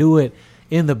having to do it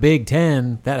in the Big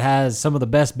Ten that has some of the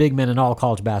best big men in all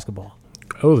college basketball?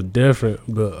 It was different,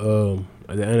 but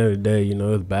at the end of the day,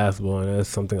 it's basketball, and that's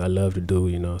something I love to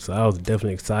do, So I was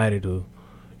definitely excited to,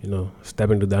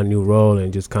 step into that new role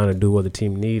and just kind of do what the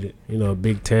team needed.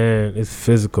 Big Ten, it's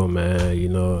physical, man.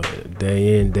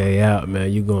 Day in, day out,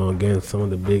 man. You going against some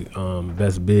of the big,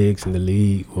 best bigs in the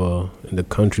league, well, in the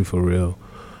country for real.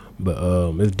 But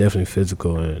it's definitely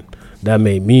physical, and that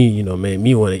made me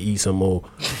want to eat some more.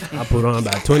 I put on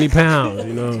about 20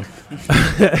 pounds,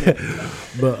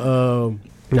 But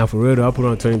now for real, I put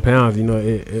on 20 pounds.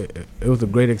 It was a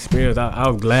great experience. I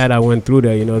was glad I went through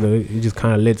that. It just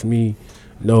kind of lets me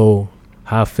know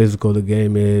how physical the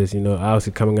game is.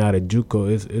 Obviously coming out of JUCO,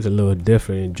 it's a little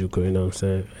different in JUCO. You know what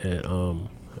I'm saying? And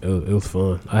it was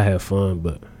fun. I had fun,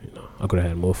 but I could have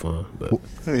had more fun. But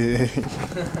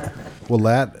well,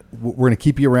 Lat, we're gonna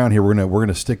keep you around here. We're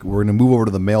gonna move over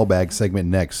to the mailbag segment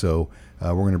next. So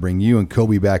we're gonna bring you and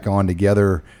Kobe back on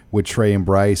together with Trey and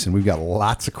Bryce, and we've got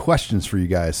lots of questions for you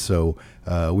guys. So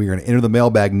we're gonna enter the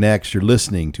mailbag next. You're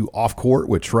listening to Off Court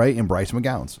with Trey and Bryce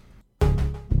McGowens.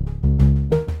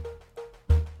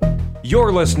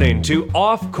 You're listening to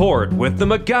Off Court with the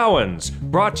McGowens,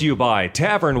 brought to you by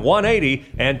Tavern 180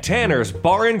 and Tanner's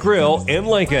Bar and Grill in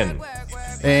Lincoln.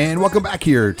 And welcome back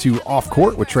here to Off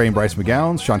Court with Trey and Bryce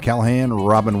McGowens, Sean Callahan,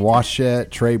 Robin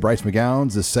Washett, Trey, Bryce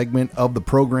McGowens. This segment of the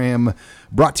program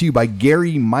brought to you by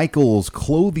Gary Michaels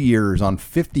Clothiers on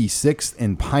 56th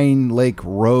and Pine Lake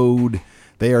Road.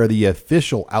 They are the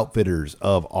official outfitters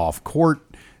of Off Court,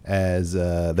 as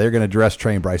they're going to dress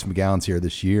Trey and Bryce McGowens here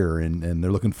this year, and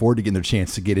they're looking forward to getting their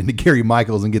chance to get into Gary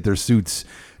Michaels and get their suits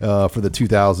for the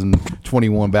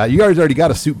 2021 battle. You guys already got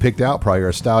a suit picked out, probably, or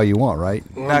a style you want, right?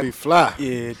 Not be fly.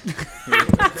 Yeah.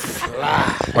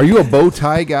 Fly. Are you a bow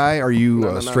tie guy? Or are you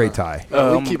a straight tie?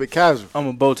 We keep it casual. I'm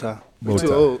a bow tie. Bow tie.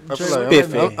 Too old. I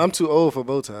feel like I'm too old for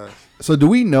bow ties. So do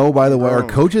we know, by the way, are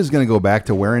coaches going to go back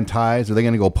to wearing ties? Or are they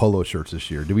going to go polo shirts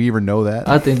this year? Do we even know that?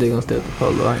 I think they're going to stay with the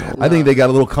polo. I think they got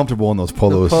a little comfortable in those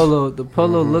polos. The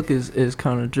polo look is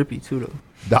kind of drippy, too, though.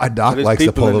 Doc likes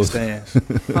the polos.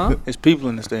 Huh? It's people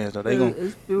in the stands, though.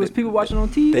 It was people watching on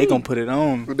TV. They going to put it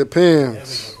on. It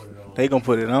depends. They going to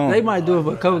put it on. They might do it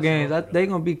for a couple games. They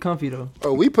going to be comfy, though.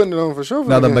 Oh, we putting it on for sure.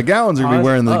 Now, the McGowens are going to be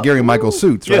wearing the Gary Michaels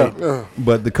suits, right? Yeah.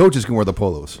 But the coaches can wear the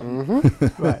polos.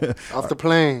 Mm-hmm. Right. Off the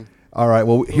plane. All right.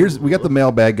 Well, we got the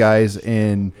mailbag, guys,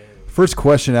 and first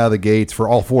question out of the gates for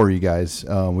all 4 of you guys.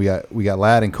 We got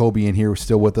Lat and Kobe in here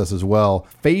still with us as well.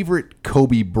 Favorite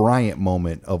Kobe Bryant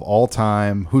moment of all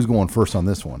time? Who's going first on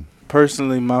this one?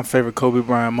 Personally, my favorite Kobe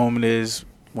Bryant moment is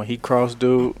when he crossed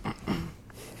dude,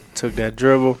 took that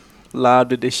dribble,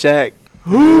 lobbed it to Shaq.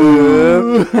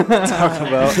 Talking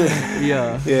about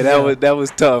that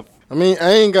was tough. I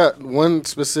ain't got one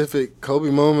specific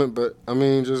Kobe moment, but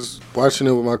just watching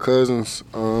it with my cousins.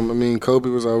 Kobe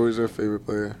was always their favorite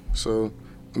player. So,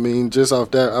 just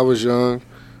off that, I was young,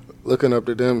 looking up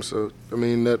to them. So,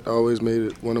 that always made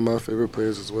it one of my favorite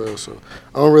players as well. So,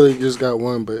 I don't really just got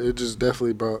one, but it just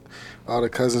definitely brought all the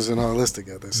cousins and all this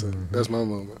together. So, that's my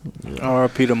moment.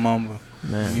 R.I.P. to Mamba.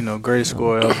 Man. Greatest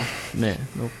scorer ever. Man,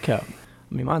 no cap.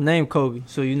 My name Kobe,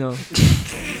 so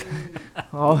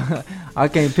Oh, I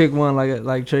can't pick one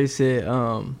like Trey said.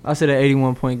 I said an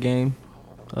 81-point game.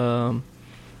 I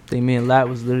think me and Lat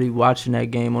was literally watching that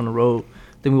game on the road.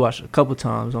 Then we watched it a couple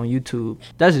times on YouTube.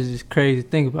 That's just crazy to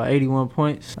think about. 81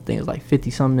 points. I think it was like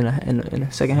 50-something in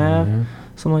the second half,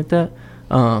 something like that.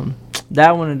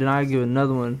 That one, and then I give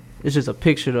another one. It's just a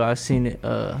picture though. I seen it.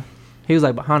 He was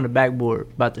like behind the backboard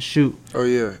about to shoot. Oh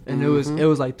yeah. And it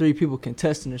was like 3 people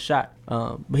contesting the shot.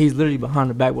 But he's literally behind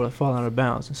the backboard, like falling out of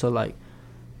bounds. And so like,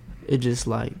 it just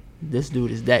like this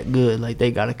dude is that good. Like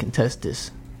they gotta contest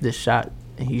this shot,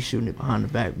 and he's shooting it behind the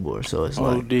backboard. So it's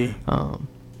like, you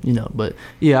know. But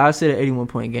yeah, I said an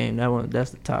 81-point game.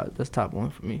 That's top one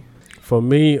for me. For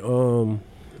me, it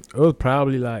was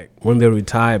probably like when they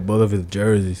retired both of his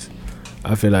jerseys.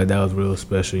 I feel like that was real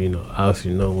special, you know.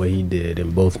 Obviously, know what he did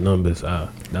in both numbers. That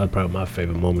was probably my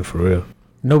favorite moment for real.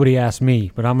 Nobody asked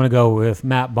me, but I'm going to go with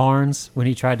Matt Barnes when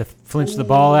he tried to flinch the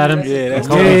ball at him. Yeah, that's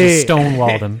Kobe just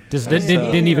stonewalled him. Just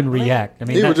didn't even react. I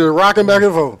mean, He was just rocking back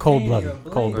and forth.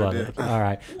 Cold-blooded. All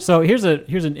right. So here's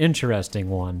an interesting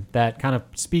one that kind of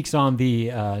speaks on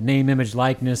the name, image,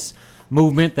 likeness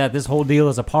movement that this whole deal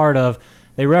is a part of.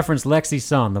 They reference Lexi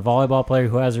Sun, the volleyball player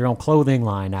who has her own clothing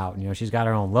line out. You know, she's got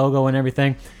her own logo and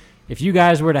everything. If you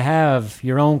guys were to have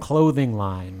your own clothing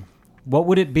line, what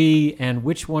would it be, and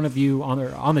which one of you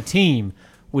on the team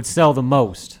would sell the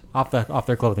most off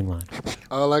their clothing line?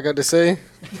 All I got to say,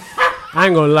 I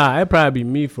ain't gonna lie, it'd probably be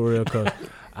me for real, cause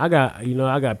I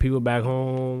got people back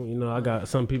home. You know, I got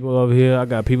some people over here. I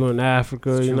got people in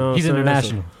Africa. You know, he's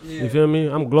international. So, you feel me?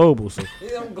 I'm global. So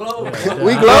I'm global.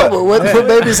 we global. What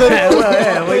baby said?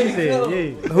 what you said?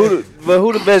 Yeah.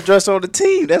 Who the best dresser on the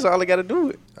team? That's all I got to do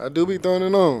it. I do be throwing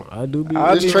it on. I do be.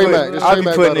 I'll Trey Mac. be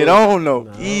putting it on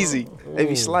though. Easy. They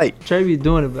be slight. Trey be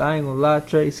doing it, but I ain't gonna lie,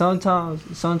 Trey. Sometimes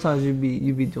you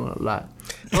be doing a lot.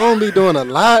 I don't be doing a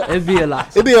lot. It'd be a lot.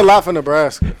 It'd be a lot for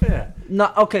Nebraska.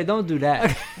 No, okay, don't do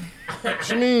that. What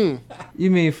you mean?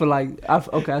 You mean for like? I see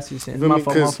what you're saying. Feel My me?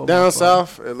 fault. 'Cause down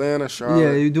south, Atlanta, Charlotte.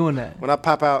 Yeah, you doing that. When I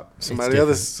pop out somebody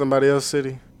else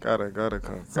city, gotta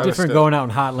come. It's different going out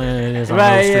in Hotland than it is on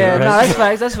Right? Hill Street, Yeah. right? No,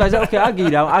 that's facts. Okay, I'll give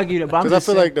you that. But I'm Because I just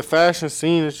feel saying, like the fashion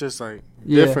scene is just like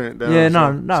different. Down Yeah,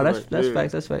 south. no, So, that's like, that's yeah.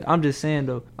 facts. That's facts. I'm just saying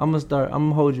though. I'm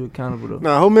gonna hold you accountable though.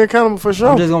 Nah, hold me accountable for sure.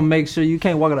 I'm just gonna make sure you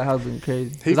can't walk out of the house looking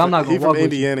crazy. Cause I'm not gonna he walk from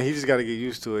with you. Indiana. He just got to get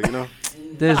used to it, you know.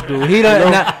 This dude, he don't.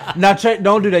 Now, Trey,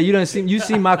 don't do that. You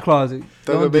see my closet. Thugger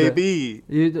Don't do that.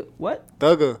 baby. What?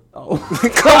 Thugger. Oh.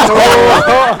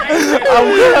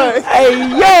 Hey,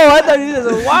 yo, I thought you was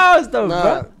a wild stuff,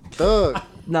 Nah, bro. Thug.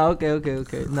 No,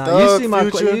 okay. Nah, Thug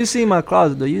you see my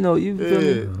closet though. You know, you feel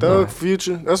Yeah, me? Thug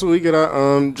Future. That's where we get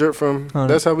our drip from. Huh.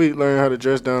 That's how we learn how to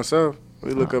dress down south.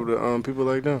 We look up to people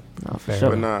like them. No, for But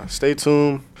sure. nah, stay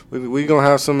tuned. We gonna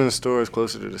have some in the stores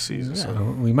closer to the season. Yeah,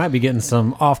 So. we might be getting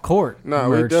some off-court Nah,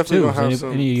 we merch definitely too. gonna have Any,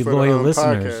 some any for the, loyal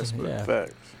listeners, podcast, but yeah,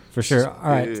 facts. for sure.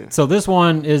 All right, Yeah. so this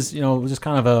one is just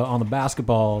kind of on the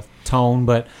basketball tone,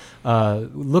 but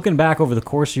looking back over the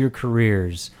course of your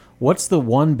careers, what's the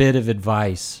one bit of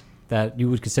advice that you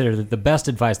would consider the best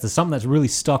advice, something that's really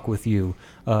stuck with you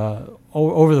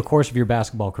over the course of your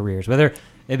basketball careers, whether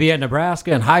it be at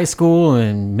Nebraska, in high school,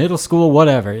 and middle school,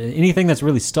 whatever, anything that's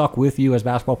really stuck with you as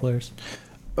basketball players?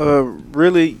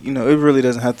 Really, it really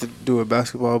doesn't have to do with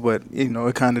basketball, but,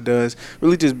 it kind of does.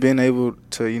 Really just being able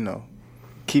to,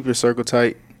 keep your circle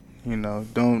tight,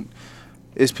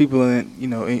 it's people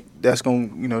that's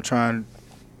going to, try and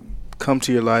come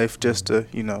to your life just to,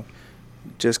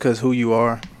 just because who you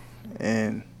are.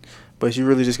 But you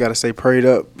really just got to stay prayed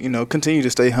up, continue to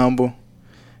stay humble,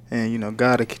 and,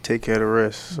 God to take care of the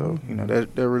rest. So, that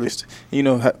really,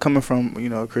 coming from,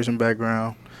 a Christian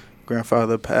background,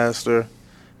 grandfather, pastor,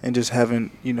 and just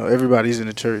having, everybody's in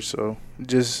the church. So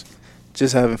just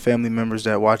having family members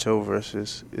that watch over us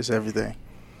is everything.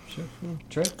 Sure.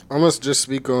 Trey? I must just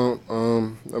speak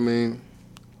on,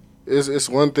 it's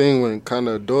one thing when kind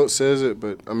of adult says it,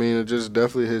 but, it just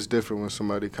definitely hits different when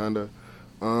somebody kind of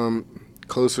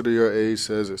closer to your age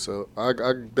says it. So I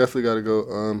definitely got to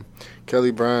go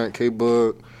Kelly Bryant,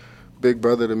 K-Bug, big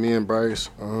brother to me and Bryce.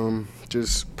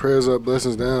 Just prayers up,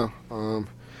 blessings down.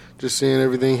 Just seeing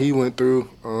everything he went through.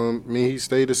 He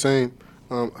stayed the same.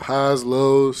 Highs,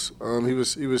 lows. He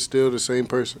was still the same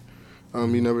person.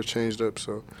 He never changed up.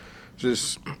 So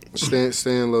just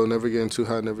staying low, never getting too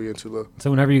high, never getting too low. So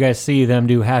whenever you guys see them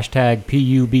do hashtag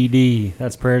PUBD,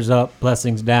 that's prayers up,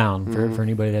 blessings down for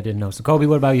anybody that didn't know. So Kobe,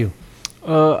 what about you?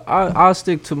 I'll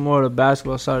stick to more of the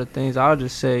basketball side of things. I'll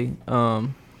just say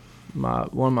one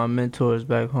of my mentors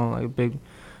back home, like a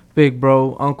big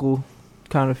bro, uncle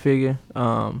kind of figure.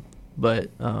 But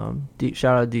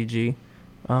shout out DG.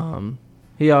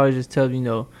 he always just tells me, you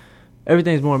know,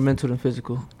 everything's more mental than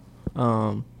physical.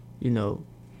 You know,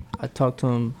 I talk to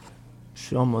him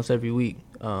almost every week,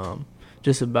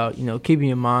 just about, you know, keeping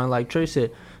your mind, like Trey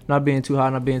said, not being too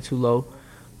high, not being too low,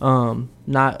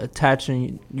 not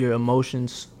attaching your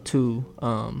emotions to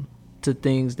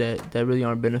things that really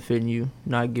aren't benefiting you,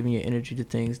 not giving your energy to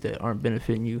things that aren't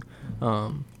benefiting you.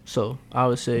 So I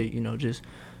would say, you know, just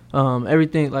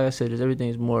everything, like I said, just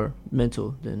everything's more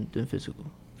mental than physical.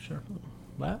 Sure.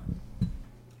 Lat?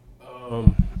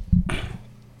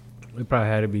 It probably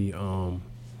had to be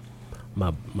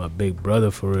my big brother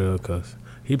for real, because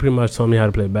he pretty much told me how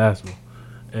to play basketball.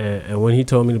 And when he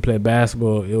told me to play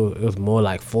basketball, it was more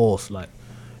like force. Like,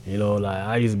 you know, like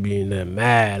I used to be in there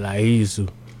mad like he used to.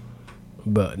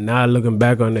 But now looking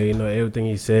back on it, you know, everything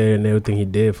he said and everything he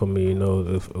did for me, you know,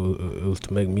 it was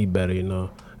to make me better, you know.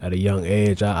 At a young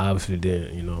age, I obviously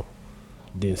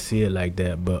didn't see it like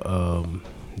that. But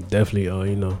definitely,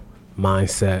 you know,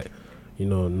 mindset, you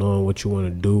know, knowing what you want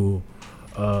to do.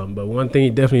 But one thing he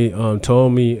definitely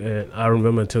told me, and I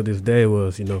remember until this day,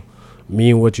 was, you know,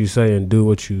 mean what you say and do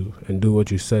what you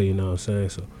say, you know what I'm saying?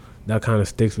 So that kind of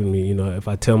sticks with me, you know. If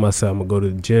I tell myself I'm going to go to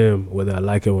the gym, whether I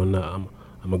like it or not, I'm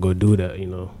going to go do that, you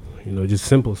know. You know, just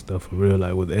simple stuff for real,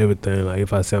 like with everything. Like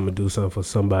if I say I'm going to do something for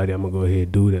somebody, I'm going to go ahead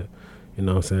and do that. You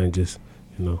know what I'm saying? Just,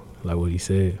 you know, like what he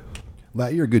said.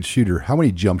 Lat, you're a good shooter. How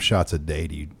many jump shots a day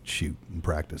do you shoot in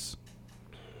practice?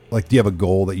 Like, do you have a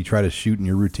goal that you try to shoot in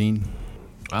your routine?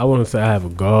 I wouldn't say I have a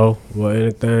goal or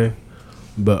anything,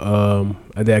 but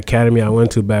at the academy I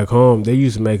went to back home, they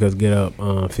used to make us get up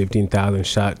 15,000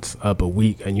 shots up a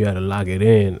week, and you had to lock it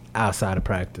in outside of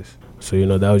practice. So, you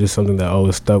know, that was just something that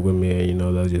always stuck with me, and, you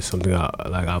know, that was just something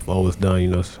I've always done, you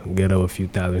know, get up a few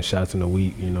thousand shots in a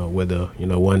week, you know, whether, you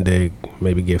know, one day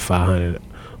maybe get 500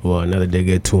 or another day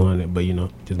get 200, but, you know,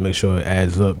 just make sure it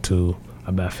adds up to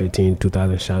about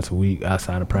 2,000 shots a week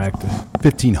outside of practice.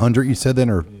 1,500 you said then,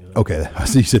 or? Yeah. Okay, I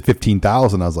see you said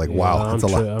 15,000. I was like, yeah, wow, that's a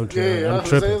lot. I'm tripping. I'm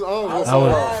tripping. I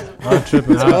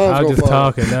was just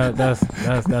talking. That's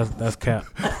cap.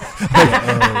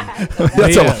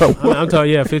 That's a lot. I'm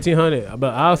talking. Yeah, 1,500.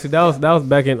 But obviously that was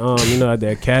back in you know, at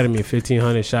the academy,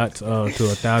 1,500 shots to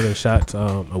 1,000 shots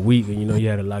a week, and, you know, you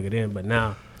had to lock it in. But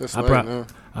now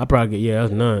I probably get,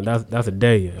 that's none. That's a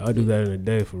day. I do that in a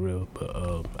day for real.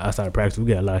 But outside of practice, we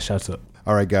get a lot of shots up.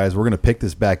 All right, guys, we're going to pick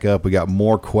this back up. We got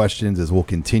more questions as we'll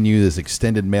continue this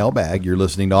extended mailbag. You're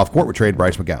listening to Off Court with Trey and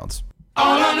Bryce McGowens.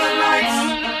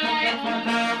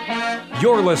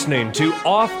 You're listening to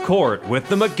Off Court with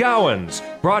the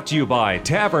McGowens, brought to you by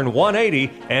Tavern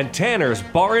 180 and Tanner's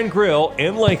Bar and Grill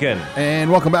in Lincoln. And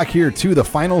welcome back here to the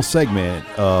final segment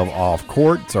of Off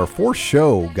Court. It's our fourth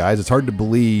show, guys. It's hard to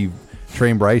believe, Trey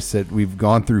and Bryce, that we've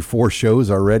gone through 4 shows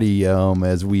already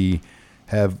as we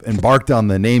have embarked on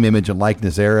the name, image, and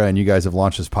likeness era, and you guys have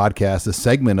launched this podcast. This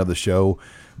segment of the show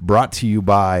brought to you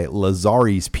by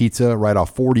Lazari's Pizza right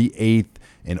off 48th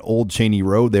and Old Cheney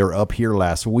Road. They were up here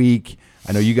last week.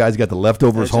 I know you guys got the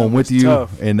leftovers home with you,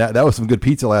 and that was some good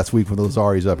pizza last week from the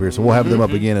Lazari's up here, so we'll have them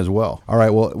up again as well. All right,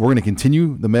 well, we're going to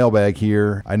continue the mailbag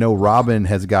here. I know Robin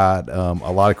has got a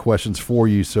lot of questions for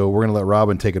you, so we're going to let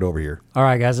Robin take it over here. All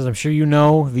right, guys, as I'm sure you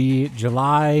know, the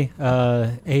July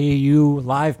AAU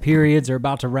live periods are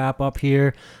about to wrap up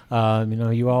here. You know,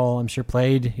 you all, I'm sure,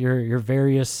 played your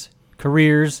various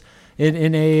careers in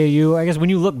AAU. I guess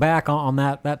when you look back on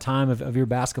that time of your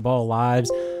basketball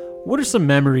lives, what are some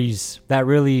memories that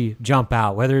really jump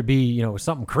out, whether it be, you know,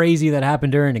 something crazy that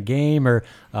happened during a game or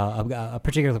a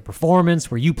particular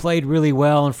performance where you played really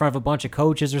well in front of a bunch of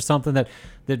coaches or something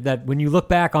that when you look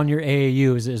back on your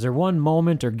AAU, is there one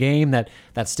moment or game that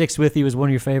sticks with you as one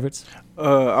of your favorites?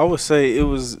 I would say it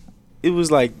was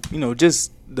like, you know,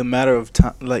 just the matter of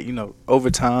time, like, you know,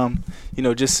 over time, you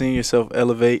know, just seeing yourself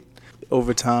elevate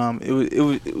over time.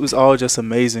 It was all just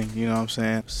amazing, you know what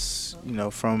I'm saying? You know,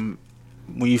 from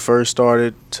when you first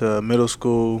started to middle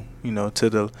school, you know, to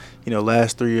the, you know,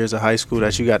 last 3 years of high school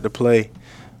that you got to play,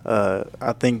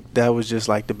 I think that was just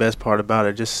like the best part about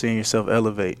it, just seeing yourself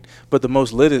elevate. But the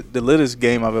littest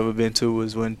game I've ever been to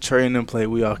was when Trey and them played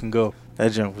We All Can Go.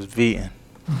 That jump was beating.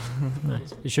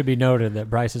 Nice. It should be noted that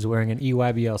Bryce is wearing an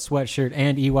EYBL sweatshirt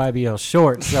and EYBL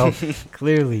shorts, so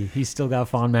clearly he's still got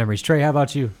fond memories. Trey, how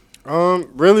about you?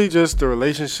 Really just the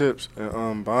relationships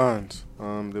and bonds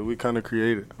that we kind of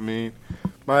created. I mean,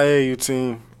 my AAU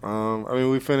team,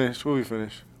 we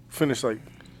finished like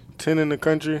 10 in the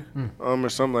country or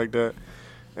something like that.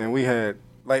 And we had,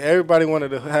 like, everybody wanted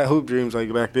to have hoop dreams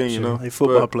like back then, you know. They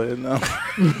football players now.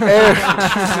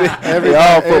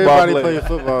 Everybody playing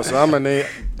football. So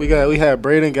we had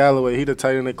Braden Galloway. He the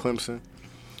tight end at Clemson.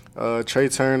 Trey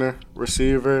Turner,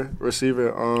 receiver.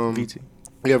 VT.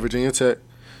 Yeah, Virginia Tech.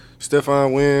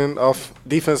 Stephon Wynn, off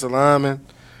defensive lineman.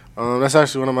 That's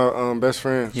actually one of my best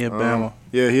friends. He at Bama.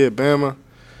 Yeah, he at Bama.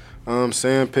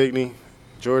 Sam Pickney,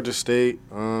 Georgia State.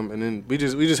 And then we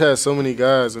just had so many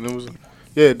guys, and it was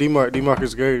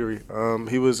DeMarcus Gregory.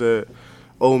 He was at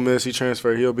Ole Miss. He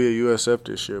transferred. He'll be at USF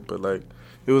this year, but like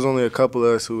it was only a couple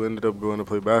of us who ended up going to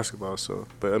play basketball. So,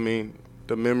 but I mean,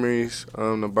 the memories,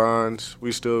 the bonds,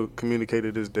 we still communicate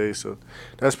to this day. So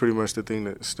that's pretty much the thing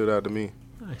that stood out to me.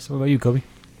 Nice. What about you, Kobe?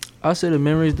 I'll say the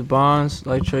memories, the bonds,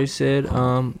 like Trey said.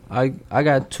 I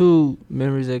got two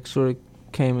memories that sort of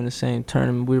came in the same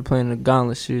tournament. We were playing the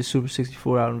Gauntlet Series, Super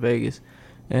 64 out in Vegas,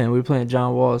 and we were playing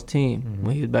John Wall's team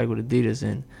when he was back with Adidas,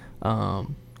 and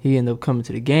he ended up coming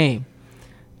to the game.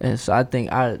 And so I think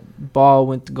ball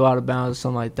went to go out of bounds or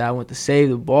something like that. I went to save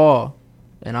the ball,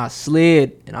 and I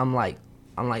slid, and I'm like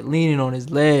leaning on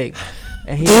his leg,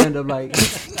 and he ended up like,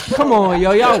 come on,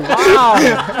 y'all wild.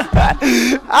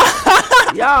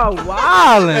 Y'all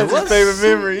wildin'. That's his favorite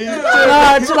memory. Chill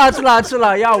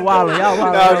out. Y'all wildin'.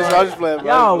 I just playing.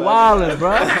 Y'all wildin',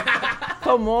 bro.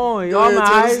 Come on, y'all.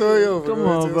 Tell the story over. Come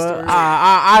on, bro.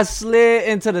 I slid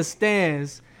into the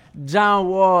stands. John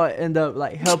Wall ended up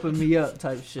like helping me up,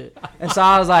 type shit. And so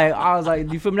I was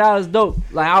like, you feel me? That was dope.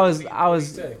 Like I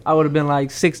would have been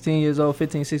like 16 years old,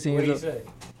 15, 16 years old. What did he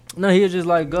say? No, he was just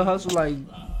like, go hustle, like,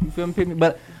 you feel me, pick me.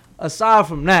 But aside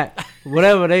from that,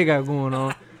 whatever they got going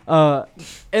on,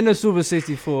 in the Super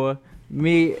 64,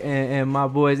 me and my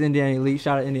boys, Indiana Elite,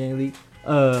 shout out Indiana Elite,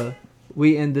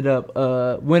 we ended up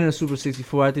winning the Super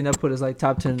 64. I think that put us like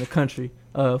top 10 in the country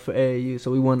for AAU.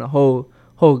 So we won the whole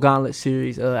Gauntlet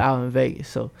Series out in Vegas.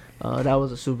 So that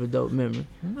was a super dope memory.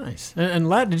 Nice. And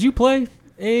Lat, did you play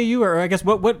AAU, or I guess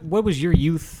what was your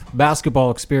youth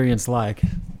basketball experience like?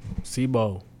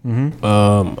 C-ball. Mm-hmm.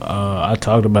 I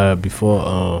talked about it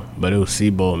before, but it was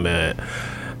C-ball, man.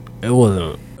 It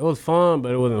was fun,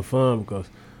 but it wasn't fun because,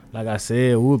 like I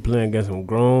said, we were playing against some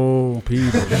grown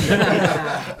people.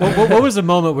 What was the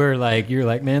moment where like you're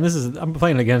like, man, I'm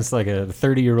playing against like a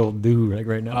 30-year-old dude like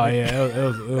right now? Oh yeah,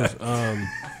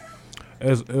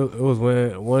 it was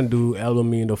when one dude elbowed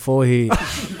me in the forehead.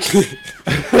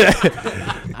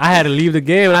 I had to leave the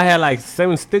game and I had like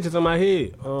 7 stitches on my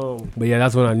head. But yeah,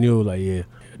 that's when I knew like, yeah,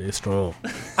 they're strong.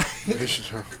 They're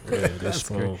strong. Yeah, they're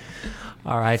strong. Great.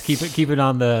 All right, keep it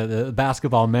on the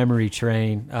basketball memory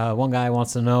train. One guy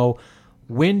wants to know,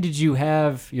 when did you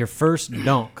have your first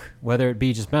dunk? Whether it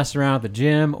be just messing around at the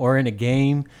gym or in a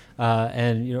game,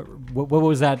 and you know what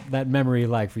was that memory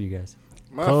like for you guys?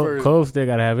 Cole still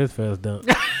gotta have his first dunk.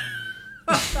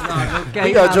 Okay,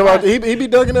 He got jump out. He be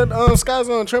dunking at Sky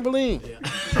Zone trampoline.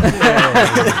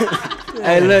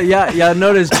 Hey, look, y'all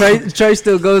notice Trey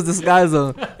still goes to Sky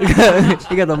Zone. He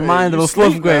got the mind of a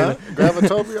 4th grader.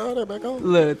 Gravitopia, all that back on.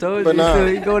 Look, told But you,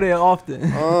 he go there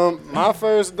often. My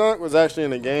first dunk was actually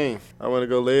in a game. I went to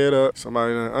go lay it up.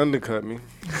 Somebody done undercut me.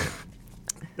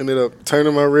 Ended up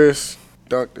turning my wrist,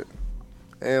 dunked it,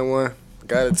 and one.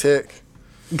 Got a tech.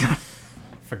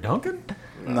 For dunking?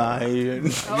 Nah, he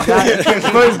didn't.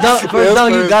 First dunk,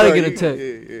 you gotta get a tech.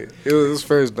 Yeah. It was his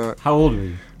first dunk. How old were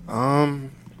you?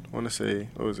 I want to say,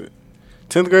 what was it?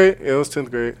 10th grade? Yeah, it was 10th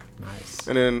grade. Nice.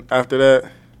 And then after that,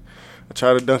 I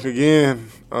tried to dunk again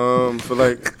for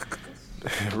like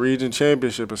region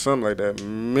championship or something like that.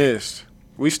 Missed.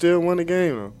 We still won the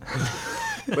game though.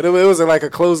 But it was like a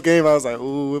close game. I was like,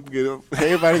 ooh,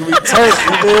 everybody can be turned.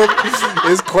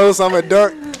 It's close. I'm a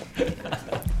dunk.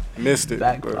 Missed it.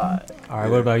 All right,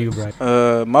 what about you,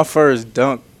 Bryce? My first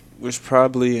dunk was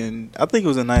probably I think it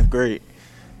was in 9th grade.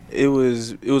 It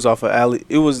was off of alley.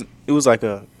 It was like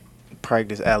a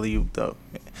practice alley-oop though.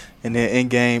 And then in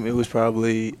game, it was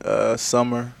probably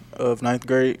summer of 9th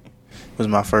grade. It was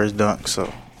my first dunk,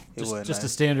 so it wasn't just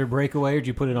nice. a standard breakaway, or did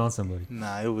you put it on somebody?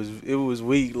 Nah, it was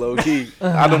weak, low key.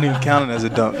 I don't even count it as a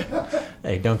dunk.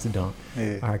 Hey, dunk's a dunk.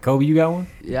 Yeah. All right, Kobe, you got one?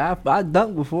 Yeah, I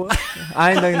dunked before.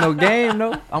 I ain't dunking no game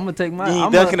though. I'm gonna take my. You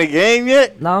ain't dunking a game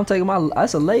yet? Nah, I'm taking my.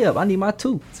 That's a layup. I need my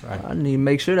 2. That's right. I need to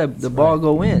make sure that the ball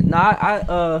go in.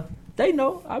 Nah, they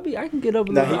know. I can get up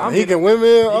a little. He can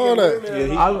windmill, all that.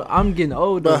 Yeah, I'm getting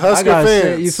older. But Husker I gotta fans.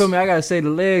 say, you feel me? I gotta say the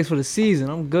legs for the season.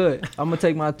 I'm good. I'm gonna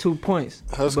take my 2 points.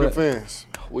 Husker fans,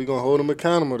 we gonna hold him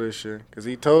accountable this year because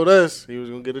he told us he was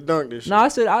gonna get a dunk this year. No, I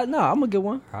said I'm gonna get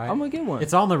one. All right. I'm gonna get one.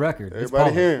 It's on the record. It's Everybody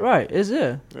public. hearing. Right, it's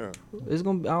there. Yeah. It's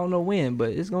gonna. I don't know when,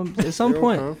 but it's gonna at some It'll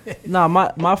point. come. Nah,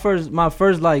 my first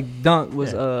like dunk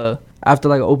was after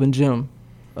like an open gym.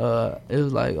 It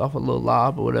was like off a little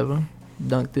lob or whatever.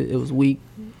 Dunked it. It was weak,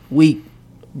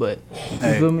 but you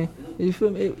Hey. feel me? You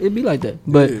feel me? It'd be like that.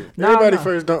 But everybody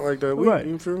first dunk like that. Right.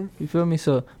 You feel me? You feel me?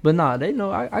 So, but they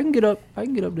know I can get up. I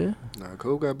can get up there. Nah,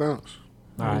 Cole got bounce.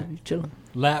 All right. You chilling.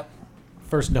 Lat,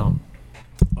 first dunk.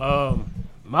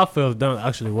 My first dunk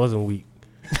actually wasn't weak.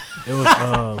 It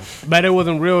was, but it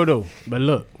wasn't real though. But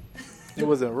look, It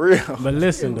wasn't real. but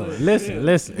listen though, listen.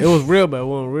 It was real, but it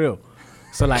wasn't real.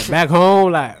 So like back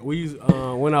home, like we used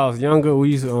when I was younger, we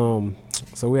used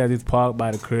so we had this park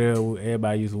by the crib.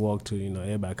 Everybody used to walk to.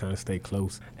 Everybody kind of stay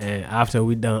close. And after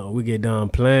we get done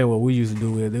playing, what we used to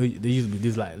do is there used to be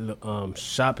this like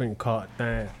shopping cart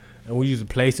thing. And we used to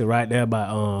place it right there by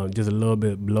just a little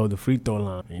bit below the free throw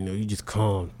line. You just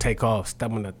come, take off,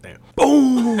 step on that thing.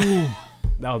 Boom!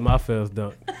 That was my first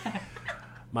dunk.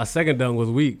 My second dunk was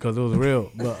weak because it was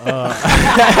real. But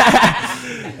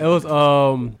it was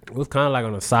kind of like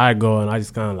on a side goal, and I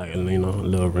just kind of like, a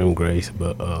little rim grace.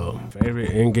 But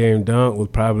favorite in-game dunk was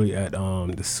probably at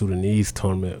the Sudanese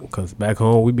tournament, because back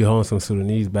home, we be holding some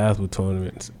Sudanese basketball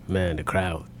tournaments. Man, the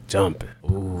crowd jumping.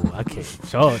 Ooh, I can't.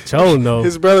 Cho no.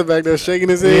 His brother back there shaking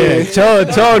his head. Yeah,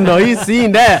 Cho no. He's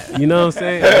seen that. You know what I'm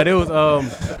saying? But it was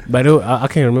I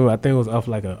can't remember. I think it was off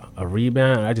like a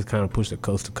rebound. I just kind of pushed it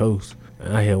coast to coast,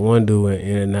 and I hit one dude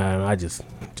in and out, and I just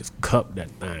cupped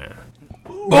that thing.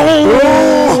 Boom!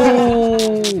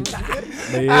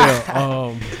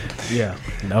 Yeah,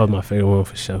 that was my favorite one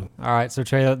for sure. All right, so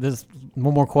Trey, this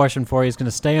one more question for you. It's going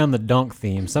to stay on the dunk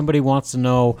theme. Somebody wants to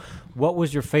know, what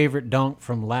was your favorite dunk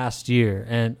from last year?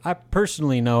 And I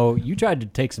personally know you tried to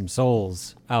take some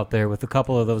souls out there with a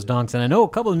couple of those dunks, and I know a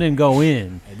couple of them didn't go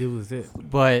in. That was it.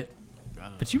 But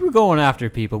you were going after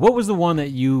people. What was the one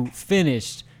that you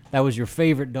finished that was your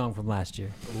favorite dunk from last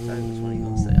year? I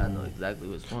know exactly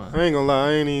which one. I ain't gonna lie,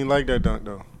 I ain't even like that dunk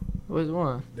though. Which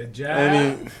one? The I jab.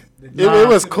 mean, it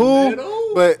was cool,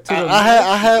 but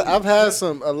I've had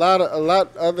a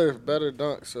lot other better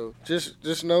dunks. So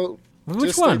just know.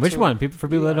 Which one? Which one? For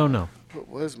people that don't know. What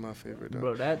was my favorite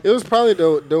dunk? Bro, It was probably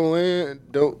Doan.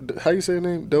 How you say his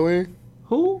name? Doan.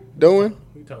 Who? Doan. What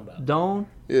you talking about? Doan?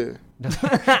 Yeah.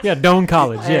 Yeah, Doan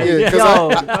College. Yeah.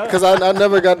 Because I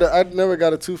never got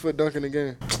a 2-foot dunk in the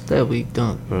game. That weak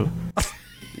dunk, bro.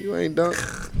 You ain't dunk.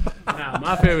 Nah,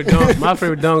 my favorite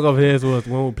dunk of his was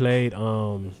when we played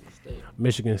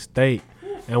Michigan State,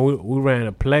 and we ran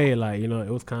a play like, it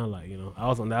was kind of like, I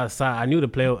was on the other side. I knew the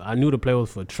play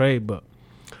was for Trey, but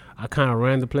I kind of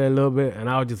ran the play a little bit, and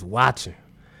I was just watching.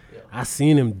 Yeah. I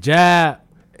seen him jab,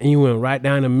 and he went right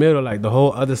down the middle. Like the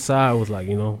whole other side was like,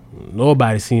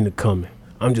 nobody seen it coming.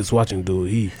 I'm just watching,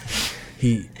 dude.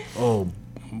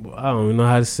 I don't even know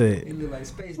how to say it. He looked like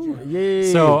Space Jam.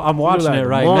 Yeah. So I'm watching it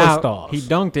right now. Stars. He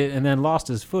dunked it and then lost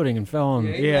his footing and fell on.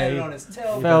 He on his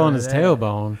tailbone. Fell on his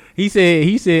tailbone. He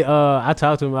said, I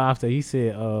talked to him after. He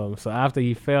said, so after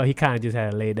he fell, he kind of just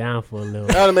had to lay down for a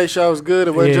little. I had to make sure I was good.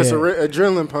 It wasn't just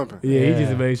adrenaline pumping. Yeah, he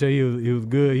just made sure he was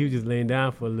good. He was just laying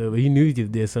down for a little bit. He knew he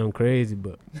just did something crazy,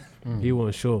 but he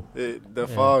wasn't sure. The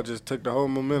fall just took the whole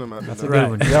momentum out. That's a good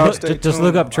one. Just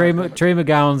look up Trey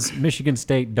McGowens Michigan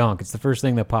State dunk. It's the first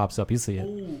thing that pops up. You see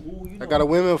it. I got a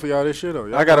windmill for y'all this year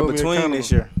though. I got a between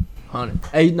this year. 100.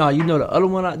 Hey, no, the other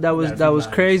one that was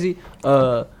crazy.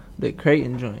 The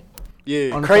Creighton joint.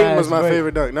 Yeah, Creighton was my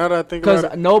favorite dunk. Now that I think about it,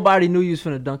 because nobody knew you was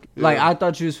finna dunk it. Yeah. Like I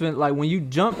thought you was finna. Like when you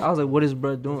jumped, I was like, "What is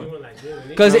bro doing?"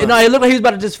 Because it looked like he was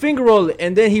about to just finger roll it,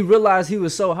 and then he realized he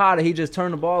was so high that he just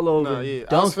turned the ball over. I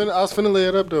was finna lay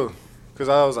it up though. Because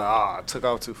I was like, I took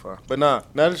off too far. But now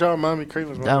that y'all remind me, Creighton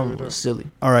was my favorite dunk. That was silly.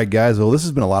 All right, guys. Well, this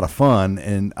has been a lot of fun,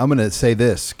 and I'm going to say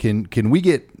this. Can we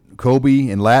get Kobe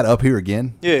and Lat up here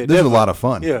again? Yeah, this is a lot of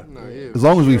fun. Yeah. As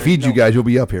long as we feed you guys, you'll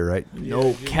be up here, right?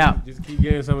 No cap. Just keep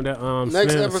getting some of that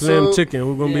next slim episode, chicken.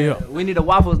 We're going to be up. We need the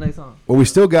waffles next time. Well, we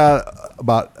still got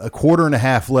about a quarter and a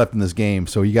half left in this game,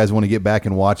 so you guys want to get back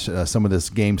and watch some of this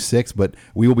Game 6, but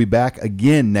we will be back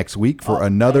again next week for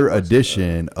another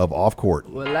edition of Off Court.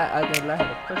 Well, I think I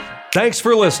had a question. Thanks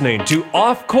for listening to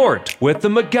Off Court with the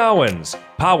McGowens,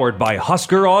 powered by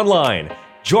Husker Online.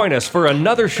 Join us for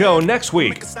another show next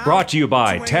week, brought to you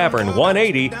by Tavern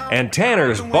 180 and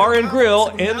Tanner's Bar and Grill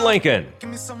in Lincoln.